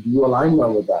company? Do you align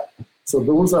well with that? So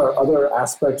those are other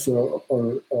aspects or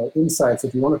insights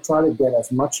that you want to try to get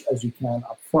as much as you can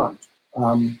up front.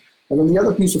 And then the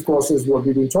other piece, of course, is what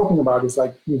we've been talking about is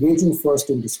like engaging first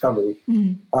in discovery.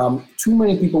 Mm-hmm. Too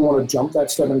many people want to jump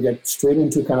that step and get straight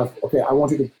into kind of, okay, I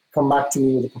want you to come back to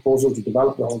me with a proposal to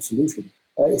develop the whole solution.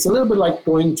 It's a little bit like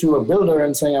going to a builder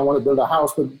and saying, I want to build a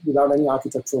house, but without any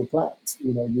architectural plans.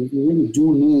 You really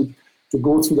do need to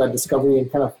go through that discovery and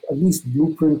kind of at least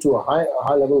blueprint to a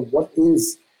high level what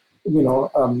is,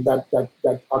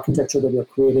 that architecture that you're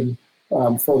creating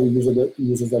for the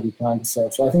users that we plan to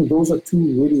serve. So I think those are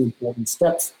two really important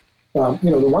steps. The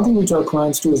one thing we tell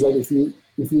clients too is that if you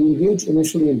engage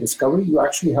initially in discovery, you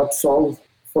actually help solve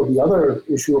for the other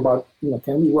issue about,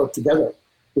 can we work together?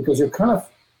 Because you're kind of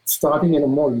starting in a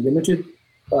more limited,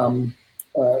 at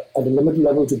a limited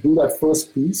level to do that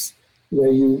first piece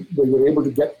where you're able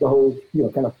to get the whole,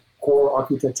 kind of core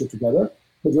architecture together,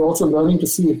 but you're also learning to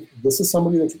see if this is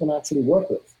somebody that you can actually work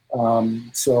with.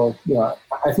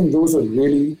 I think those are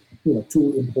really,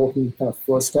 two important kind of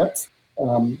first steps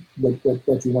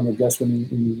that you want to address when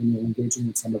you're engaging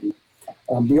with somebody.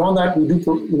 Beyond that, we do,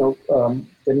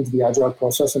 get into the agile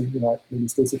process, and maybe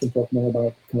Stacy can talk more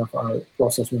about kind of our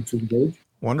process once we engage.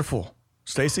 Wonderful.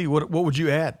 Stacy, what would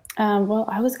you add? Well,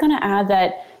 I was going to add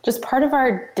that just part of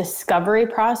our discovery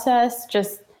process,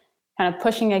 just kind of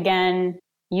pushing again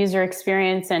user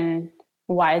experience and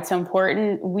why it's so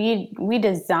important. We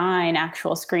design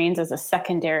actual screens as a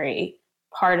secondary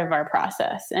part of our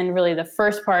process. And really the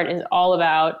first part is all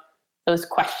about those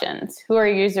questions. Who are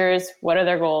users? What are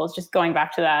their goals? Just going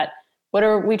back to that. What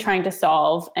are we trying to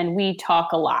solve? And we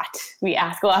talk a lot. We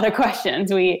ask a lot of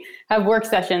questions. We have work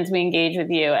sessions. We engage with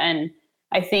you. And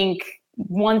I think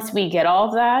once we get all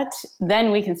of that,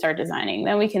 then we can start designing.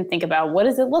 Then we can think about what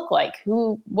does it look like?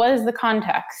 What is the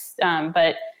context?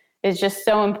 But it's just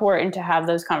so important to have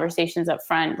those conversations up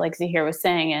front, like Zahir was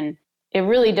saying. And it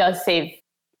really does save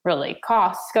really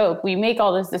cost, scope. We make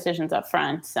all those decisions up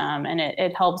front, and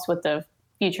it helps with the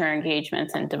future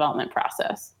engagements and development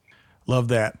process. Love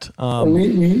that. We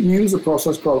use a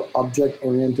process called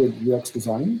object-oriented UX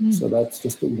design. Mm-hmm. So that's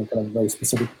just kind of a very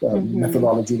specific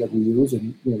methodology that we use,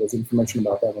 and there's information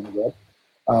about that on the web.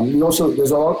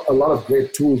 There's a lot of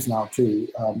great tools now too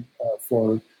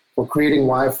for creating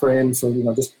wireframes. So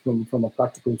just from a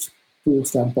practical tool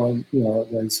standpoint,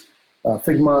 there's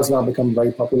Figma has now become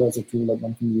very popular as a tool that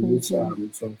one can use.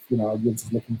 So, audience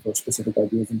is looking for specific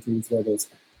ideas and tools there. There's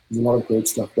a lot of great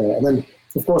stuff there. And then,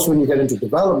 of course, when you get into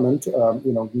development,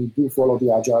 we do follow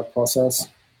the agile process,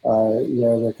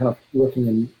 where we're kind of working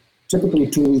in typically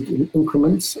 2-week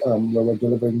increments, where we're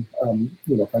delivering,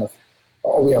 we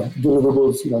have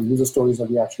deliverables, user stories that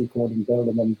we actually code and build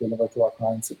and then deliver to our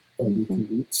clients every 2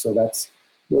 weeks. So that's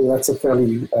a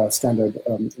fairly standard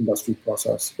industry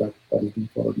process that is being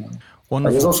followed now.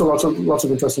 Wonderful. There's also lots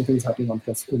of interesting things happening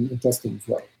in testing as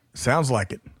well. Sounds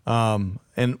like it.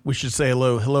 And we should say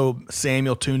hello. Hello,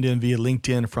 Samuel, tuned in via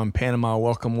LinkedIn from Panama.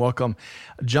 Welcome.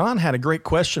 John had a great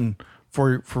question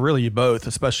for really you both,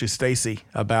 especially Stacy,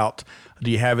 about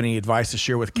do you have any advice to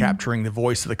share with capturing the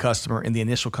voice of the customer in the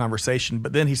initial conversation?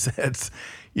 But then he says,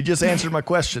 you just answered my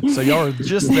question. So y'all are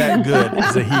just that good,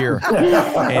 Zahir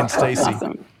and Stacy.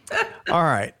 Awesome. All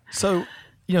right. So,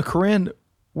 Corinne,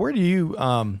 where do you,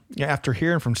 after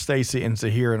hearing from Stacy and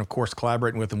Zahir and, of course,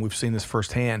 collaborating with them, we've seen this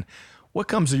firsthand, what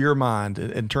comes to your mind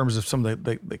in terms of some of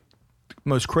the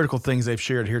most critical things they've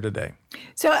shared here today?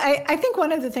 So I think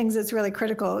one of the things that's really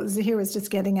critical, Zahir was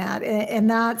just getting at, and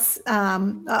that's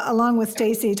along with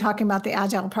Stacy talking about the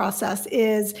agile process,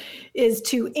 is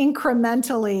to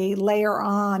incrementally layer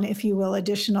on, if you will,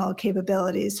 additional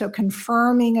capabilities. So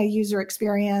confirming a user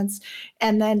experience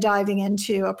and then diving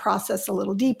into a process a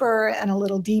little deeper and a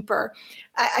little deeper.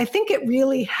 I think it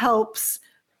really helps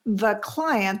the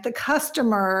client, the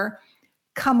customer,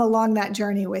 come along that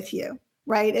journey with you.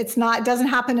 Right? It doesn't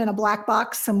happen in a black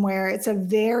box somewhere. It's a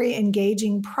very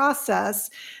engaging process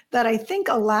that I think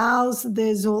allows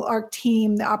the ZoolArc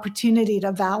team the opportunity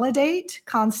to validate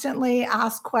constantly,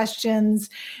 ask questions,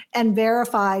 and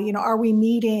verify, are we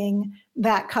meeting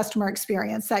that customer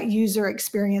experience, that user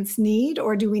experience need,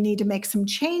 or do we need to make some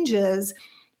changes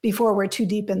before we're too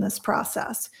deep in this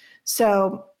process?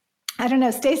 So I don't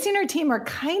know, Stacy and her team are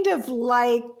kind of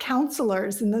like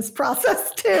counselors in this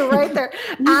process too, right? They're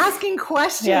asking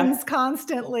questions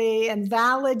constantly and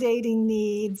validating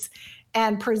needs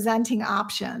and presenting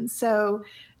options. So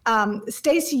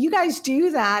Stacy, you guys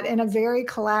do that in a very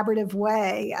collaborative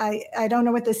way. I don't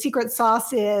know what the secret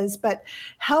sauce is, but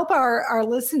help our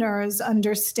listeners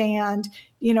understand,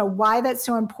 why that's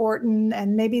so important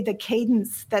and maybe the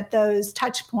cadence that those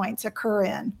touch points occur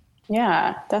in.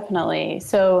 Yeah, definitely.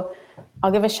 So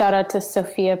I'll give a shout out to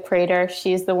Sophia Prater.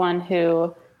 She's the one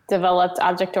who developed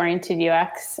object-oriented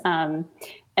UX. And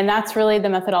that's really the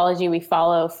methodology we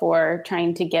follow for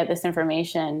trying to get this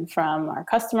information from our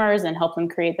customers and help them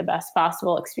create the best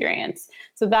possible experience.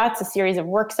 So that's a series of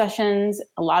work sessions,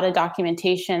 a lot of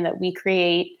documentation that we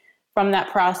create from that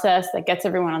process that gets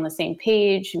everyone on the same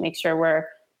page, make sure we're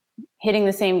hitting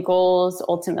the same goals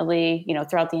ultimately,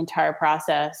 throughout the entire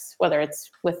process, whether it's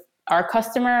with our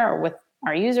customer or with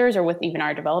our users or with even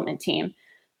our development team.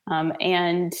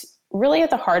 And really at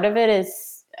the heart of it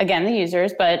is, again, the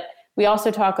users, but we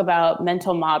also talk about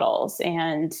mental models.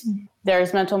 And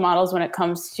there's mental models when it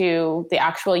comes to the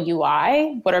actual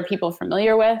UI. What are people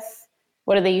familiar with?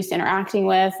 What are they used to interacting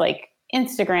with? Like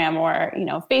Instagram or,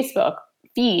 Facebook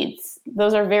feeds.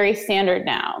 Those are very standard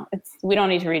now. We don't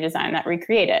need to redesign that,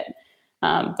 recreate it.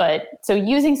 But so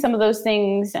using some of those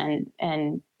things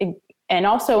and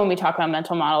also when we talk about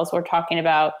mental models, we're talking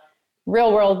about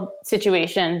real world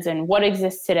situations and what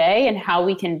exists today and how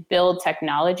we can build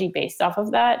technology based off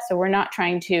of that. So we're not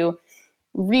trying to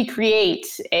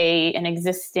recreate an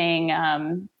existing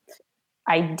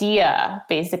idea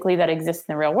basically that exists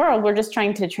in the real world. We're just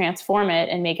trying to transform it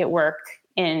and make it work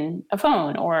in a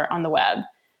phone or on the web.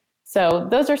 So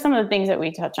those are some of the things that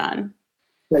we touch on.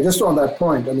 Yeah, just on that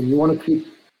point, you want to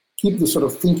keep the sort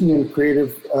of thinking and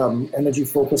creative energy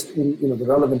focused in the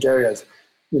relevant areas.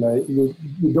 You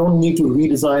don't need to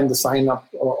redesign the sign up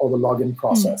or the login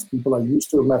process. People are used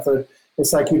to a method.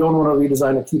 It's like you don't want to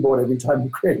redesign a keyboard every time you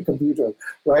create a computer,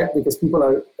 right? Because people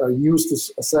are used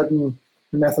to a certain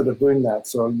method of doing that.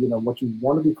 So, what you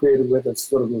want to be creative with is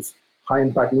sort of those high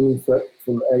impact, meaningful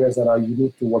areas that are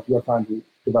unique to what you're trying to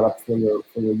develop for your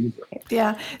user.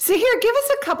 Yeah. So here, give us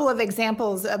a couple of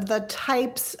examples of the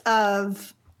types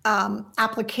of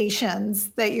applications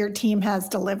that your team has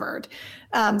delivered.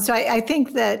 So I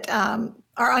think that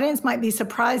our audience might be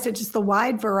surprised at just the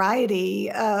wide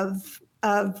variety of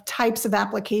types of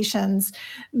applications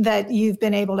that you've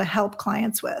been able to help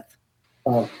clients with.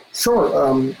 Sure.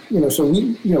 So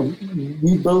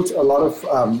we built a lot of,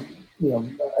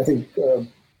 I think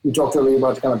we talked earlier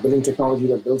about kind of building technology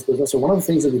that builds business. So one of the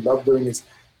things that we love doing is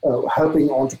helping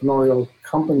entrepreneurial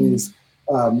companies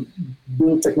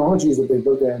build technologies that they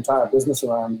build their entire business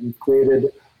around. We've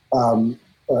created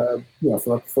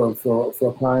for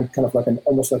a client, kind of like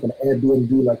almost like an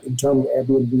Airbnb, like internal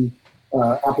Airbnb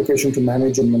application to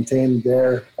manage and maintain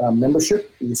their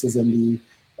membership. This is in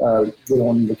their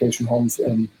own vacation homes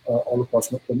and all across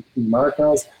the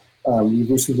Americas. We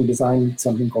recently designed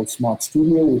something called Smart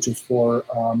Studio, which is for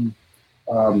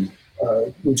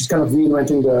which is kind of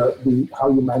reinventing the how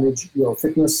you manage your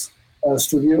fitness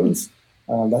studios.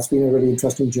 That's been a really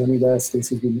interesting journey there.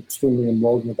 Stacey's been extremely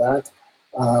involved with that.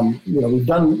 We've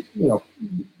done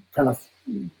kind of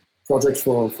projects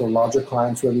for larger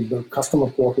clients where we build customer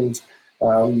portals.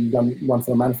 We've done one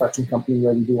for a manufacturing company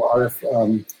where we do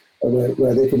RF,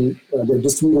 where they can their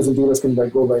distributors and dealers can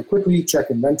go very quickly, check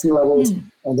inventory levels,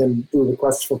 and then do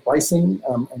requests for pricing.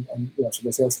 So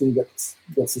the sales team gets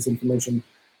this information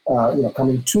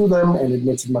coming to them, and it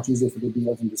makes it much easier for the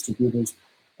dealers and distributors.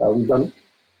 We've done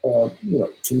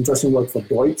some interesting work for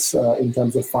Deutz in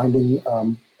terms of finding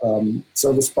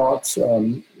service parts,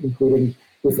 including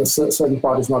if a certain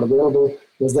part is not available,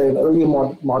 was there an earlier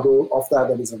model of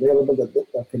that is available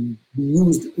that can be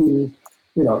used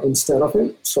instead of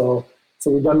it? So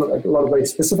we've done a lot of very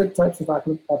specific types of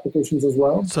applications as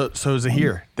well. So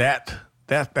Zahir, that's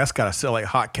got to sell like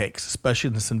hotcakes, especially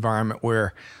in this environment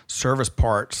where service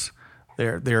parts,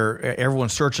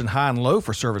 everyone's searching high and low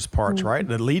for service parts, right?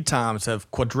 The lead times have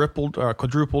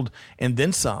quadrupled, and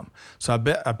then some. So I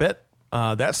bet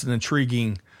that's an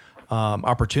intriguing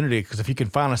opportunity, because if you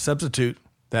can find a substitute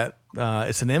that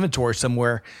it's an inventory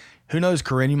somewhere, who knows,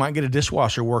 Corinne, you might get a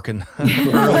dishwasher working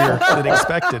earlier than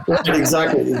expected.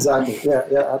 Exactly.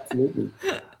 Yeah, absolutely.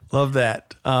 Love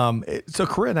that. So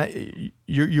Corinne,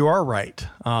 you are right.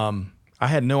 I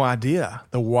had no idea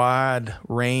the wide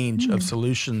range of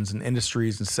solutions and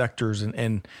industries and sectors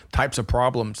and types of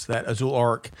problems that Azul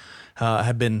Arc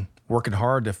have been working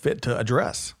hard to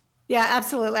address. Yeah,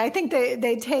 absolutely. I think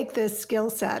they take this skill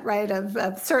set, right,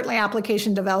 of certainly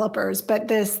application developers, but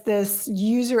this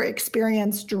user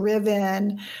experience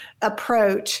driven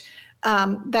approach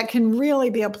that can really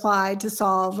be applied to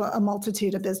solve a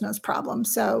multitude of business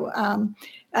problems. So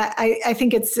I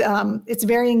think it's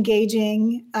very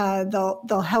engaging.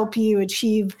 They'll help you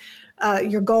achieve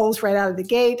your goals right out of the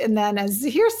gate. And then, as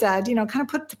Zahir said, kind of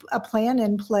put a plan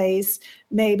in place,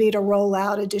 maybe to roll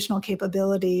out additional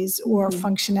capabilities or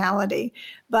functionality.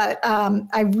 But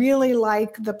I really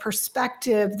like the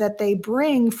perspective that they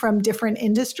bring from different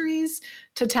industries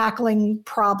to tackling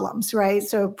problems, right?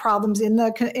 So problems in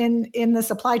the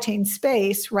supply chain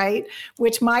space, right,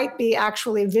 which might be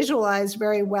actually visualized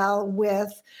very well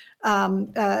with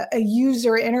a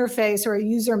user interface or a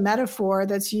user metaphor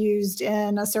that's used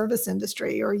in a service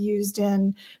industry or used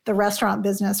in the restaurant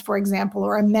business, for example,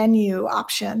 or a menu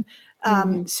option.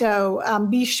 So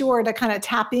be sure to kind of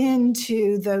tap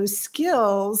into those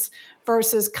skills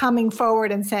versus coming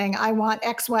forward and saying, I want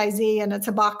XYZ and it's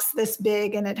a box this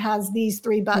big and it has these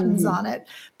 3 buttons on it,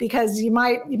 because you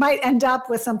might end up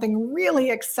with something really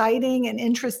exciting and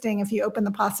interesting if you open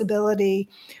the possibility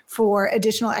for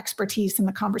additional expertise in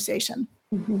the conversation.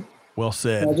 Well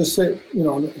said. I'll just say,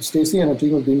 Stacey and her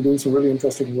team have been doing some really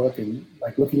interesting work in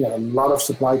looking at a lot of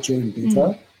supply chain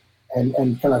data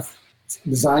and kind of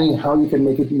designing how you can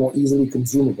make it more easily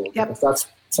consumable. Yep. Because that's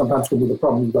sometimes can be the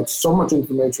problem. You've got so much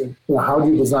information. How do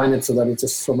you design it so that it's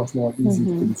just so much more easy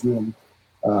to consume?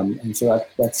 And so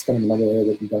that's kind of another area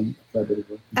that we've done quite a bit of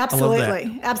work.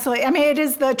 Absolutely. I mean, it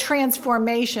is the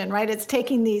transformation, right? It's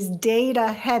taking these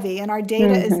data heavy, and our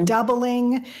data is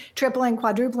doubling, tripling,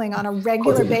 quadrupling on a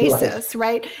regular basis,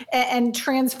 right? And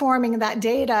transforming that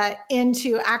data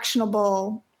into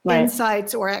actionable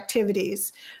insights or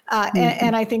activities.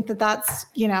 And I think that's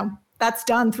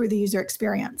done through the user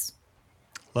experience.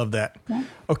 Love that. Yeah.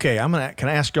 Okay, can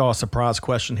I ask y'all a surprise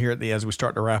question here as we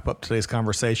start to wrap up today's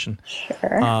conversation?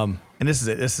 Sure. And this is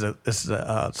a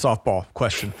softball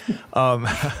question.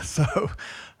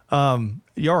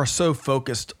 Y'all are so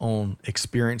focused on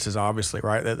experiences, obviously,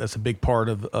 right? That's a big part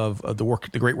of the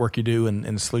work, the great work you do, and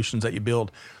the solutions that you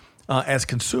build. As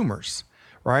consumers,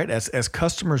 right? As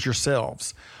customers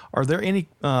yourselves, are there any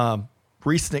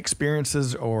recent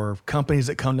experiences or companies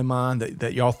that come to mind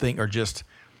that y'all think are just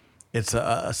it's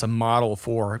a model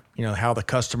for how the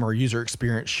customer user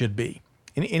experience should be?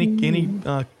 Any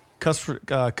customer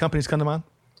companies come to mind?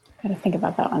 I got to think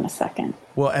about that one a second.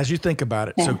 Well, as you think about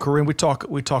it, so Corinne, we talk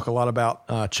a lot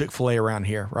about Chick-fil-A around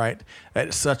here, right?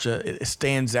 It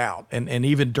stands out, and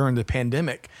even during the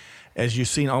pandemic, as you've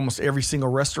seen almost every single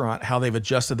restaurant, how they've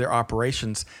adjusted their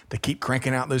operations to keep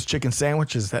cranking out those chicken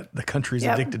sandwiches that the country's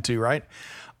addicted to, right?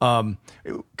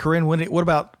 Corinne, what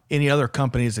about any other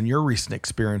companies in your recent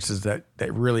experiences that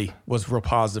really was real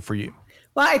positive for you?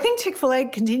 Well, I think Chick-fil-A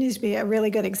continues to be a really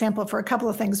good example for a couple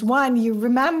of things. One, you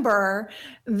remember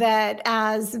that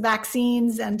as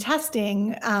vaccines and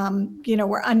testing,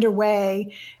 were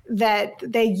underway, that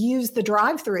they used the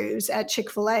drive-thrus at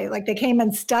Chick-fil-A. Like they came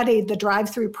and studied the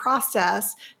drive-through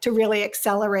process to really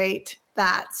accelerate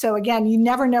that. So again, you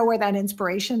never know where that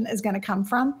inspiration is going to come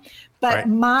from. But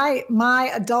Right.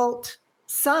 my adult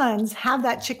sons have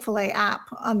that Chick-fil-A app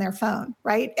on their phone,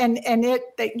 right? And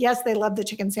yes, they love the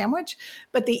chicken sandwich,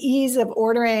 but the ease of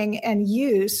ordering and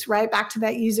use, right, back to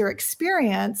that user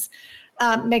experience,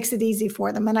 makes it easy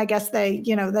for them. And I guess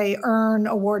they earn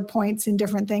award points in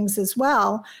different things as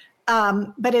well.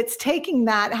 But it's taking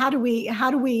that. How do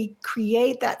we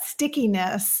create that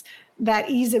stickiness, that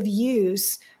ease of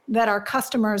use, that our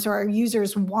customers or our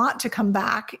users want to come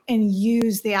back and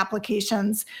use the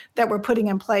applications that we're putting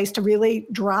in place to really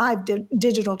drive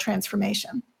digital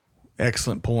transformation.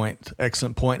 Excellent point.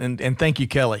 And thank you,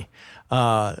 Kelly.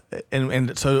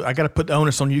 And so I got to put the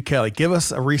onus on you, Kelly. Give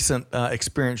us a recent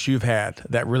experience you've had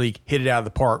that really hit it out of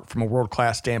the park from a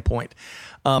world-class standpoint.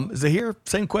 Zahir,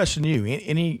 same question to you.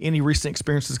 Any recent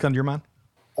experiences come to your mind?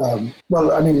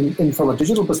 Well, I mean, from a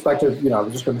digital perspective, I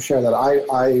was just going to share that I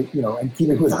and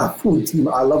keeping with our food team,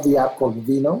 I love the app called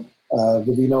Vivino.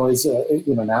 Vivino is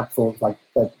an app for like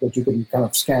that you can kind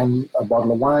of scan a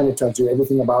bottle of wine. It tells you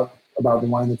everything about the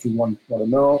wine that you want to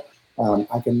know.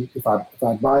 I can, if I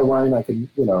buy wine, I can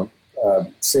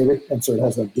save it, and so it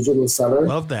has a digital seller.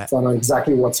 Love that. So I know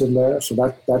exactly what's in there.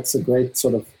 So that's a great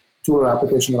sort of tool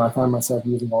application that I find myself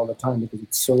using all the time because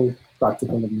it's so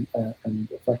practical and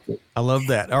effective. I love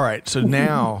that. All right. So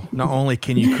now not only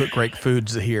can you cook great food,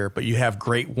 Zahir, but you have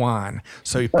great wine.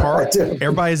 So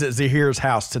everybody's at Zahir's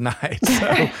house tonight.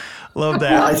 So love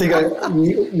that. I think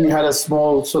we had a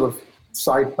small sort of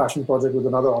side passion project with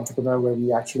another entrepreneur where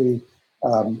we actually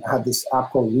had this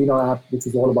app called Vino app, which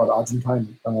is all about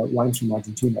Argentine wines from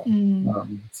Argentina.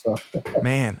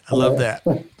 Man, I love that.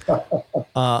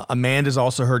 Amanda's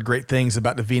also heard great things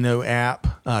about the Vino app.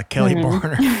 Kelly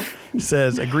Barner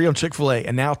says, agree on Chick-fil-A.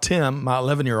 And now Tim, my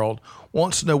 11-year-old,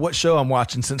 wants to know what show I'm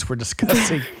watching since we're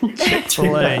discussing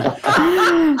Chick-fil-A.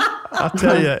 I'll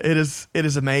tell you, it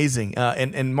is amazing.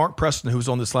 And Mark Preston, who was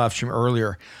on this live stream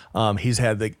earlier, he's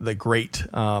had the great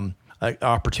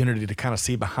opportunity to kind of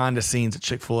see behind the scenes at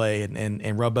Chick-fil-A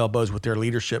and rub elbows with their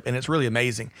leadership. And it's really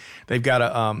amazing. They've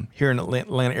got here in the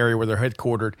Atlanta area where they're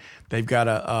headquartered, they've got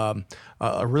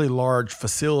a really large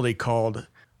facility called,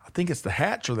 I think it's the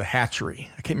Hatch or the Hatchery.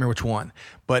 I can't remember which one,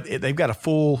 but they've got a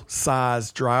full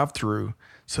size drive-through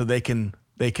so they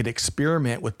could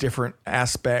experiment with different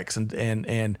aspects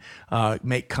and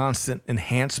make constant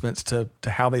enhancements to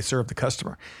how they serve the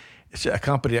customer. It's a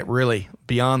company that really,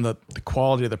 beyond the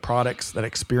quality of the products, that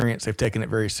experience, they've taken it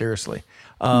very seriously.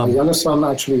 My youngest son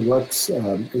actually works,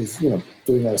 is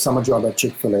doing a summer job at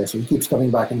Chick-fil-A, so he keeps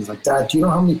coming back and he's like, Dad, do you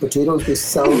know how many potatoes they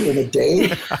sell in a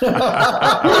day?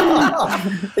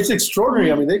 It's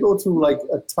extraordinary. I mean, they go through like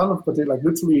a ton of potatoes, like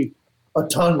literally a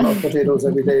ton of potatoes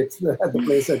every day at the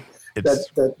place that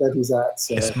he's at.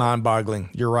 So. It's mind-boggling.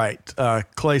 You're right.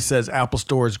 Clay says Apple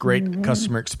Store is great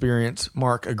customer experience.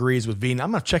 Mark agrees with Vino.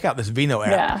 I'm going to check out this Vino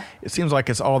app. Yeah. It seems like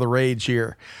it's all the rage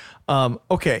here.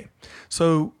 Okay,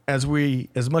 so as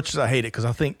much as I hate it, because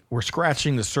I think we're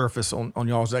scratching the surface on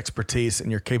y'all's expertise and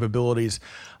your capabilities,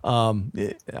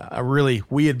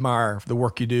 we admire the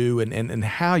work you do and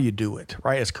how you do it,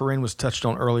 right? As Corinne was touched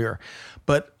on earlier.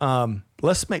 But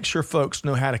let's make sure folks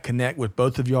know how to connect with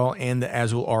both of y'all and the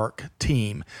Azul Arc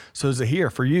team. So Zahir,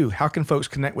 for you, how can folks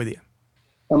connect with you?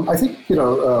 I think, you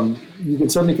can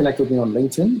certainly connect with me on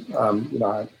LinkedIn.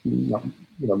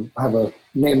 I have a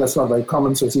name that's not very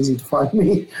common, so it's easy to find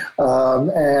me. We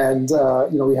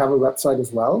have a website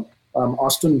as well.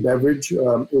 Austin Beveridge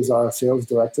is our sales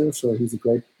director, so he's a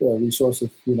great resource if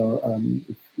people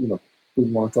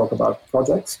want to talk about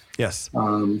projects. Yes.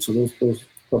 So those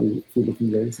probably a few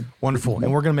different ways. Wonderful.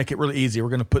 And we're going to make it really easy. We're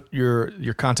going to put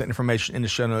your contact information in the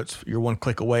show notes. You're one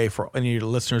click away for any of the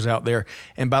listeners out there.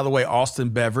 And by the way, Austin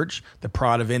Beveridge, the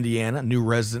pride of Indiana, new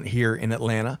resident here in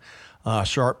Atlanta,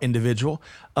 sharp individual.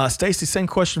 Stacey, same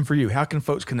question for you. How can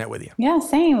folks connect with you? Yeah,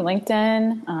 same.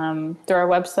 LinkedIn, through our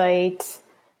website.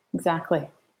 Exactly.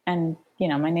 And,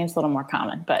 my name's a little more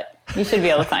common, but you should be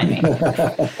able to find me.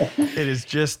 It is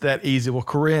just that easy. Well,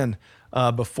 Corinne,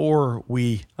 before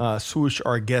we swoosh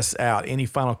our guests out, any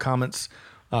final comments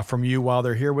from you while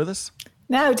they're here with us?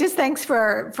 No, just thanks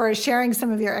for sharing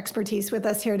some of your expertise with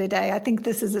us here today. I think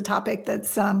this is a topic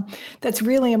that's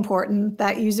really important,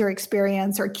 that user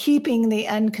experience, or keeping the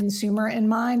end consumer in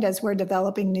mind as we're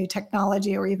developing new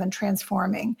technology or even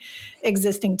transforming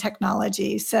existing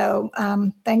technology. So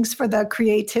thanks for the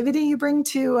creativity you bring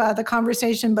to the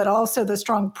conversation, but also the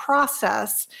strong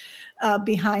process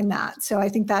behind that. So I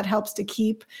think that helps to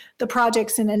keep the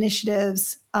projects and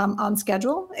initiatives on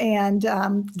schedule and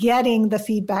getting the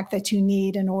feedback that you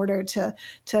need in order to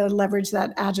leverage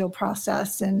that agile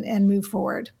process and move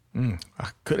forward. I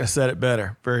couldn't have said it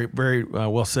better. Very, very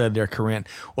well said there, Corinne.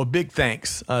 Well, big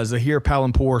thanks. Zahir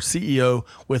Palampour, CEO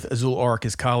with Azul Arc,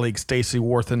 his colleague Stacy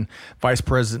Warthen, Vice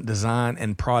President, Design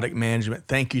and Product Management.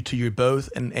 Thank you to you both.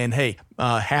 And hey,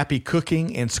 happy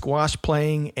cooking and squash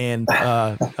playing and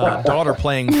daughter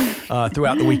playing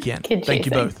throughout the weekend. Thank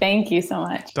you both. Thank you so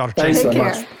much. Daughter Thanks chasing. so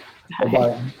much.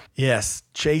 Bye-bye. Yes,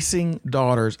 chasing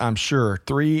daughters, I'm sure.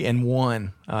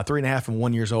 3.5 and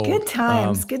 1 years old. Good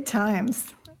times, good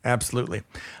times. Absolutely.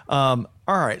 All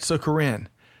right. So Corinne,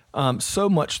 so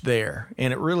much there,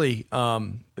 and it really,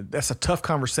 that's a tough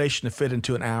conversation to fit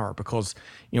into an hour because,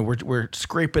 we're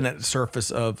scraping at the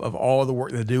surface of all the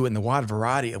work they do and the wide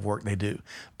variety of work they do.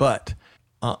 But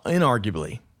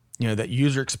inarguably, that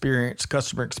user experience,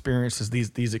 customer experiences,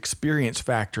 these experience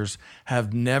factors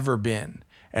have never been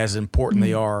as important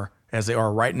as they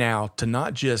are right now to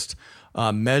not just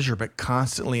measure, but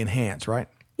constantly enhance, right?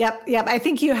 Yep. I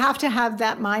think you have to have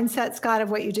that mindset, Scott,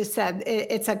 of what you just said.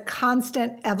 It's a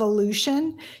constant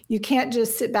evolution. You can't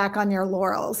just sit back on your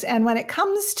laurels. And when it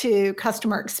comes to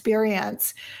customer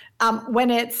experience, when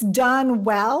it's done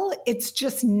well, it's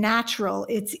just natural.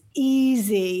 It's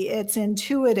easy. It's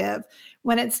intuitive.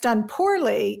 When it's done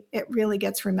poorly, it really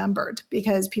gets remembered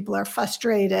because people are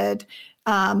frustrated.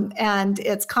 And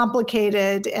it's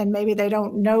complicated, and maybe they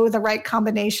don't know the right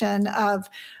combination of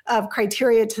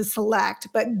criteria to select.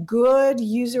 But good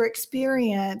user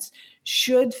experience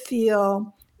should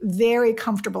feel very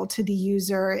comfortable to the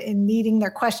user in meeting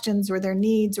their questions or their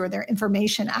needs or their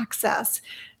information access.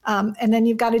 And then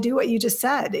you've got to do what you just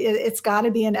said. It's got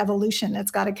to be an evolution.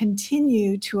 It's got to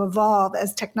continue to evolve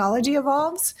as technology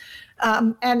evolves,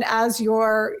 and as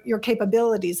your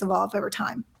capabilities evolve over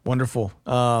time. Wonderful.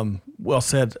 Well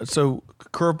said. So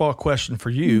curveball question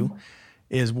for you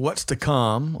is what's to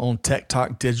come on Tech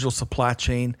Talk Digital Supply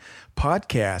Chain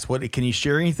Podcast? Can you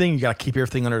share anything? You got to keep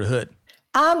everything under the hood.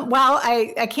 Well,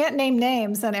 I can't name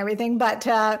names on everything, but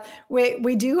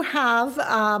we do have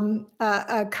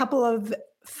a couple of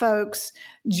folks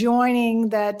joining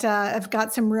that have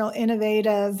got some real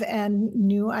innovative and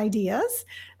new ideas.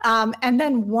 And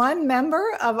then one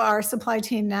member of our Supply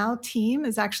Chain Now team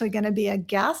is actually going to be a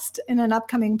guest in an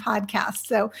upcoming podcast.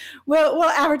 So we'll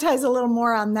advertise a little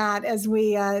more on that as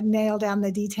we nail down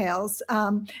the details.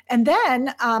 And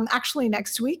then actually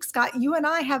next week, Scott, you and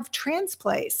I have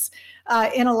Transplace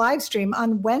in a live stream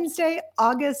on Wednesday,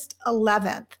 August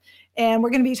 11th. And we're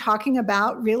going to be talking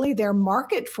about really their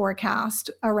market forecast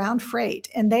around freight.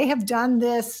 And they have done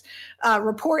this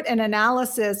report and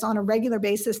analysis on a regular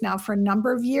basis now for a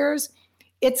number of years.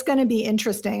 It's going to be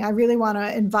interesting. I really want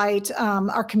to invite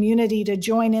our community to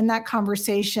join in that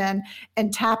conversation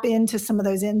and tap into some of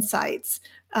those insights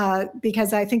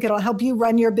because I think it'll help you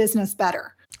run your business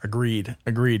better. Agreed.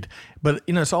 But,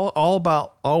 it's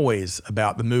always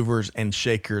about the movers and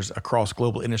shakers across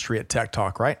global industry at Tech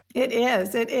Talk, right? It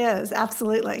is.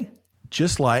 Absolutely.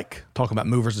 Just like talking about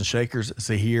movers and shakers,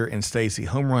 Zahir and Stacy,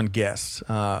 home run guests.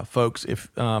 Folks,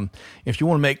 if you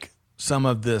want to make some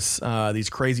of these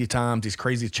crazy times, these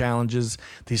crazy challenges,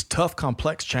 these tough,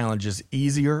 complex challenges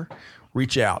easier,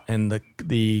 reach out. And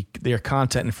their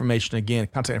contact information again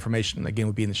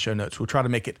would be in the show notes. We'll try to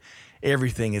make it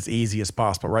everything as easy as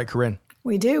possible. Right, Corinne?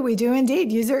 We do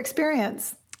indeed. User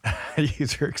experience.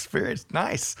 User experience.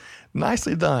 Nice.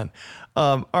 Nicely done.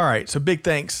 All right. So big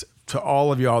thanks to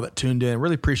all of y'all that tuned in.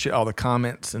 Really appreciate all the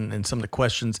comments and some of the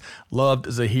questions.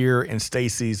 Loved Zahir and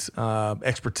Stacy's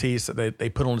expertise that they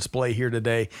put on display here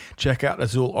today. Check out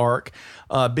Azul Arc.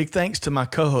 Big thanks to my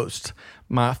co-host,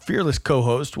 my fearless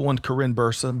co-host, one Corinne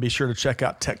Bursa. Be sure to check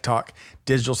out Tech Talk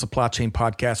Digital Supply Chain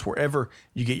Podcast wherever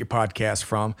you get your podcast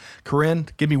from. Corinne,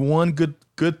 give me one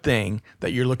good thing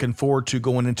that you're looking forward to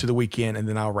going into the weekend, and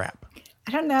then I'll wrap.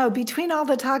 I don't know, between all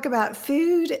the talk about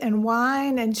food and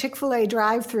wine and Chick-fil-A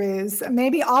drive-thrus,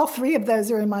 maybe all three of those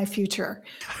are in my future.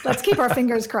 Let's keep our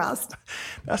fingers crossed.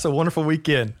 That's a wonderful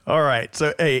weekend. All right.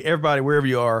 So, hey, everybody, wherever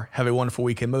you are, have a wonderful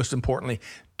weekend. Most importantly,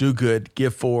 do good,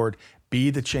 give forward, be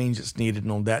the change that's needed.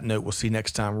 And on that note, we'll see you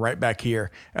next time right back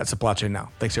here at Supply Chain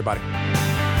Now. Thanks, everybody.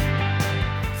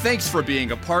 Thanks for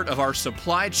being a part of our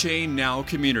Supply Chain Now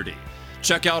community.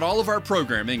 Check out all of our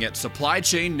programming at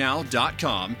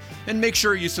supplychainnow.com and make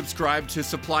sure you subscribe to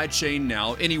Supply Chain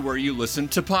Now anywhere you listen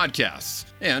to podcasts.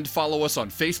 And follow us on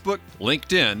Facebook,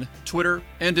 LinkedIn, Twitter,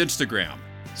 and Instagram.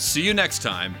 See you next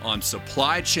time on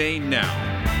Supply Chain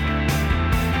Now.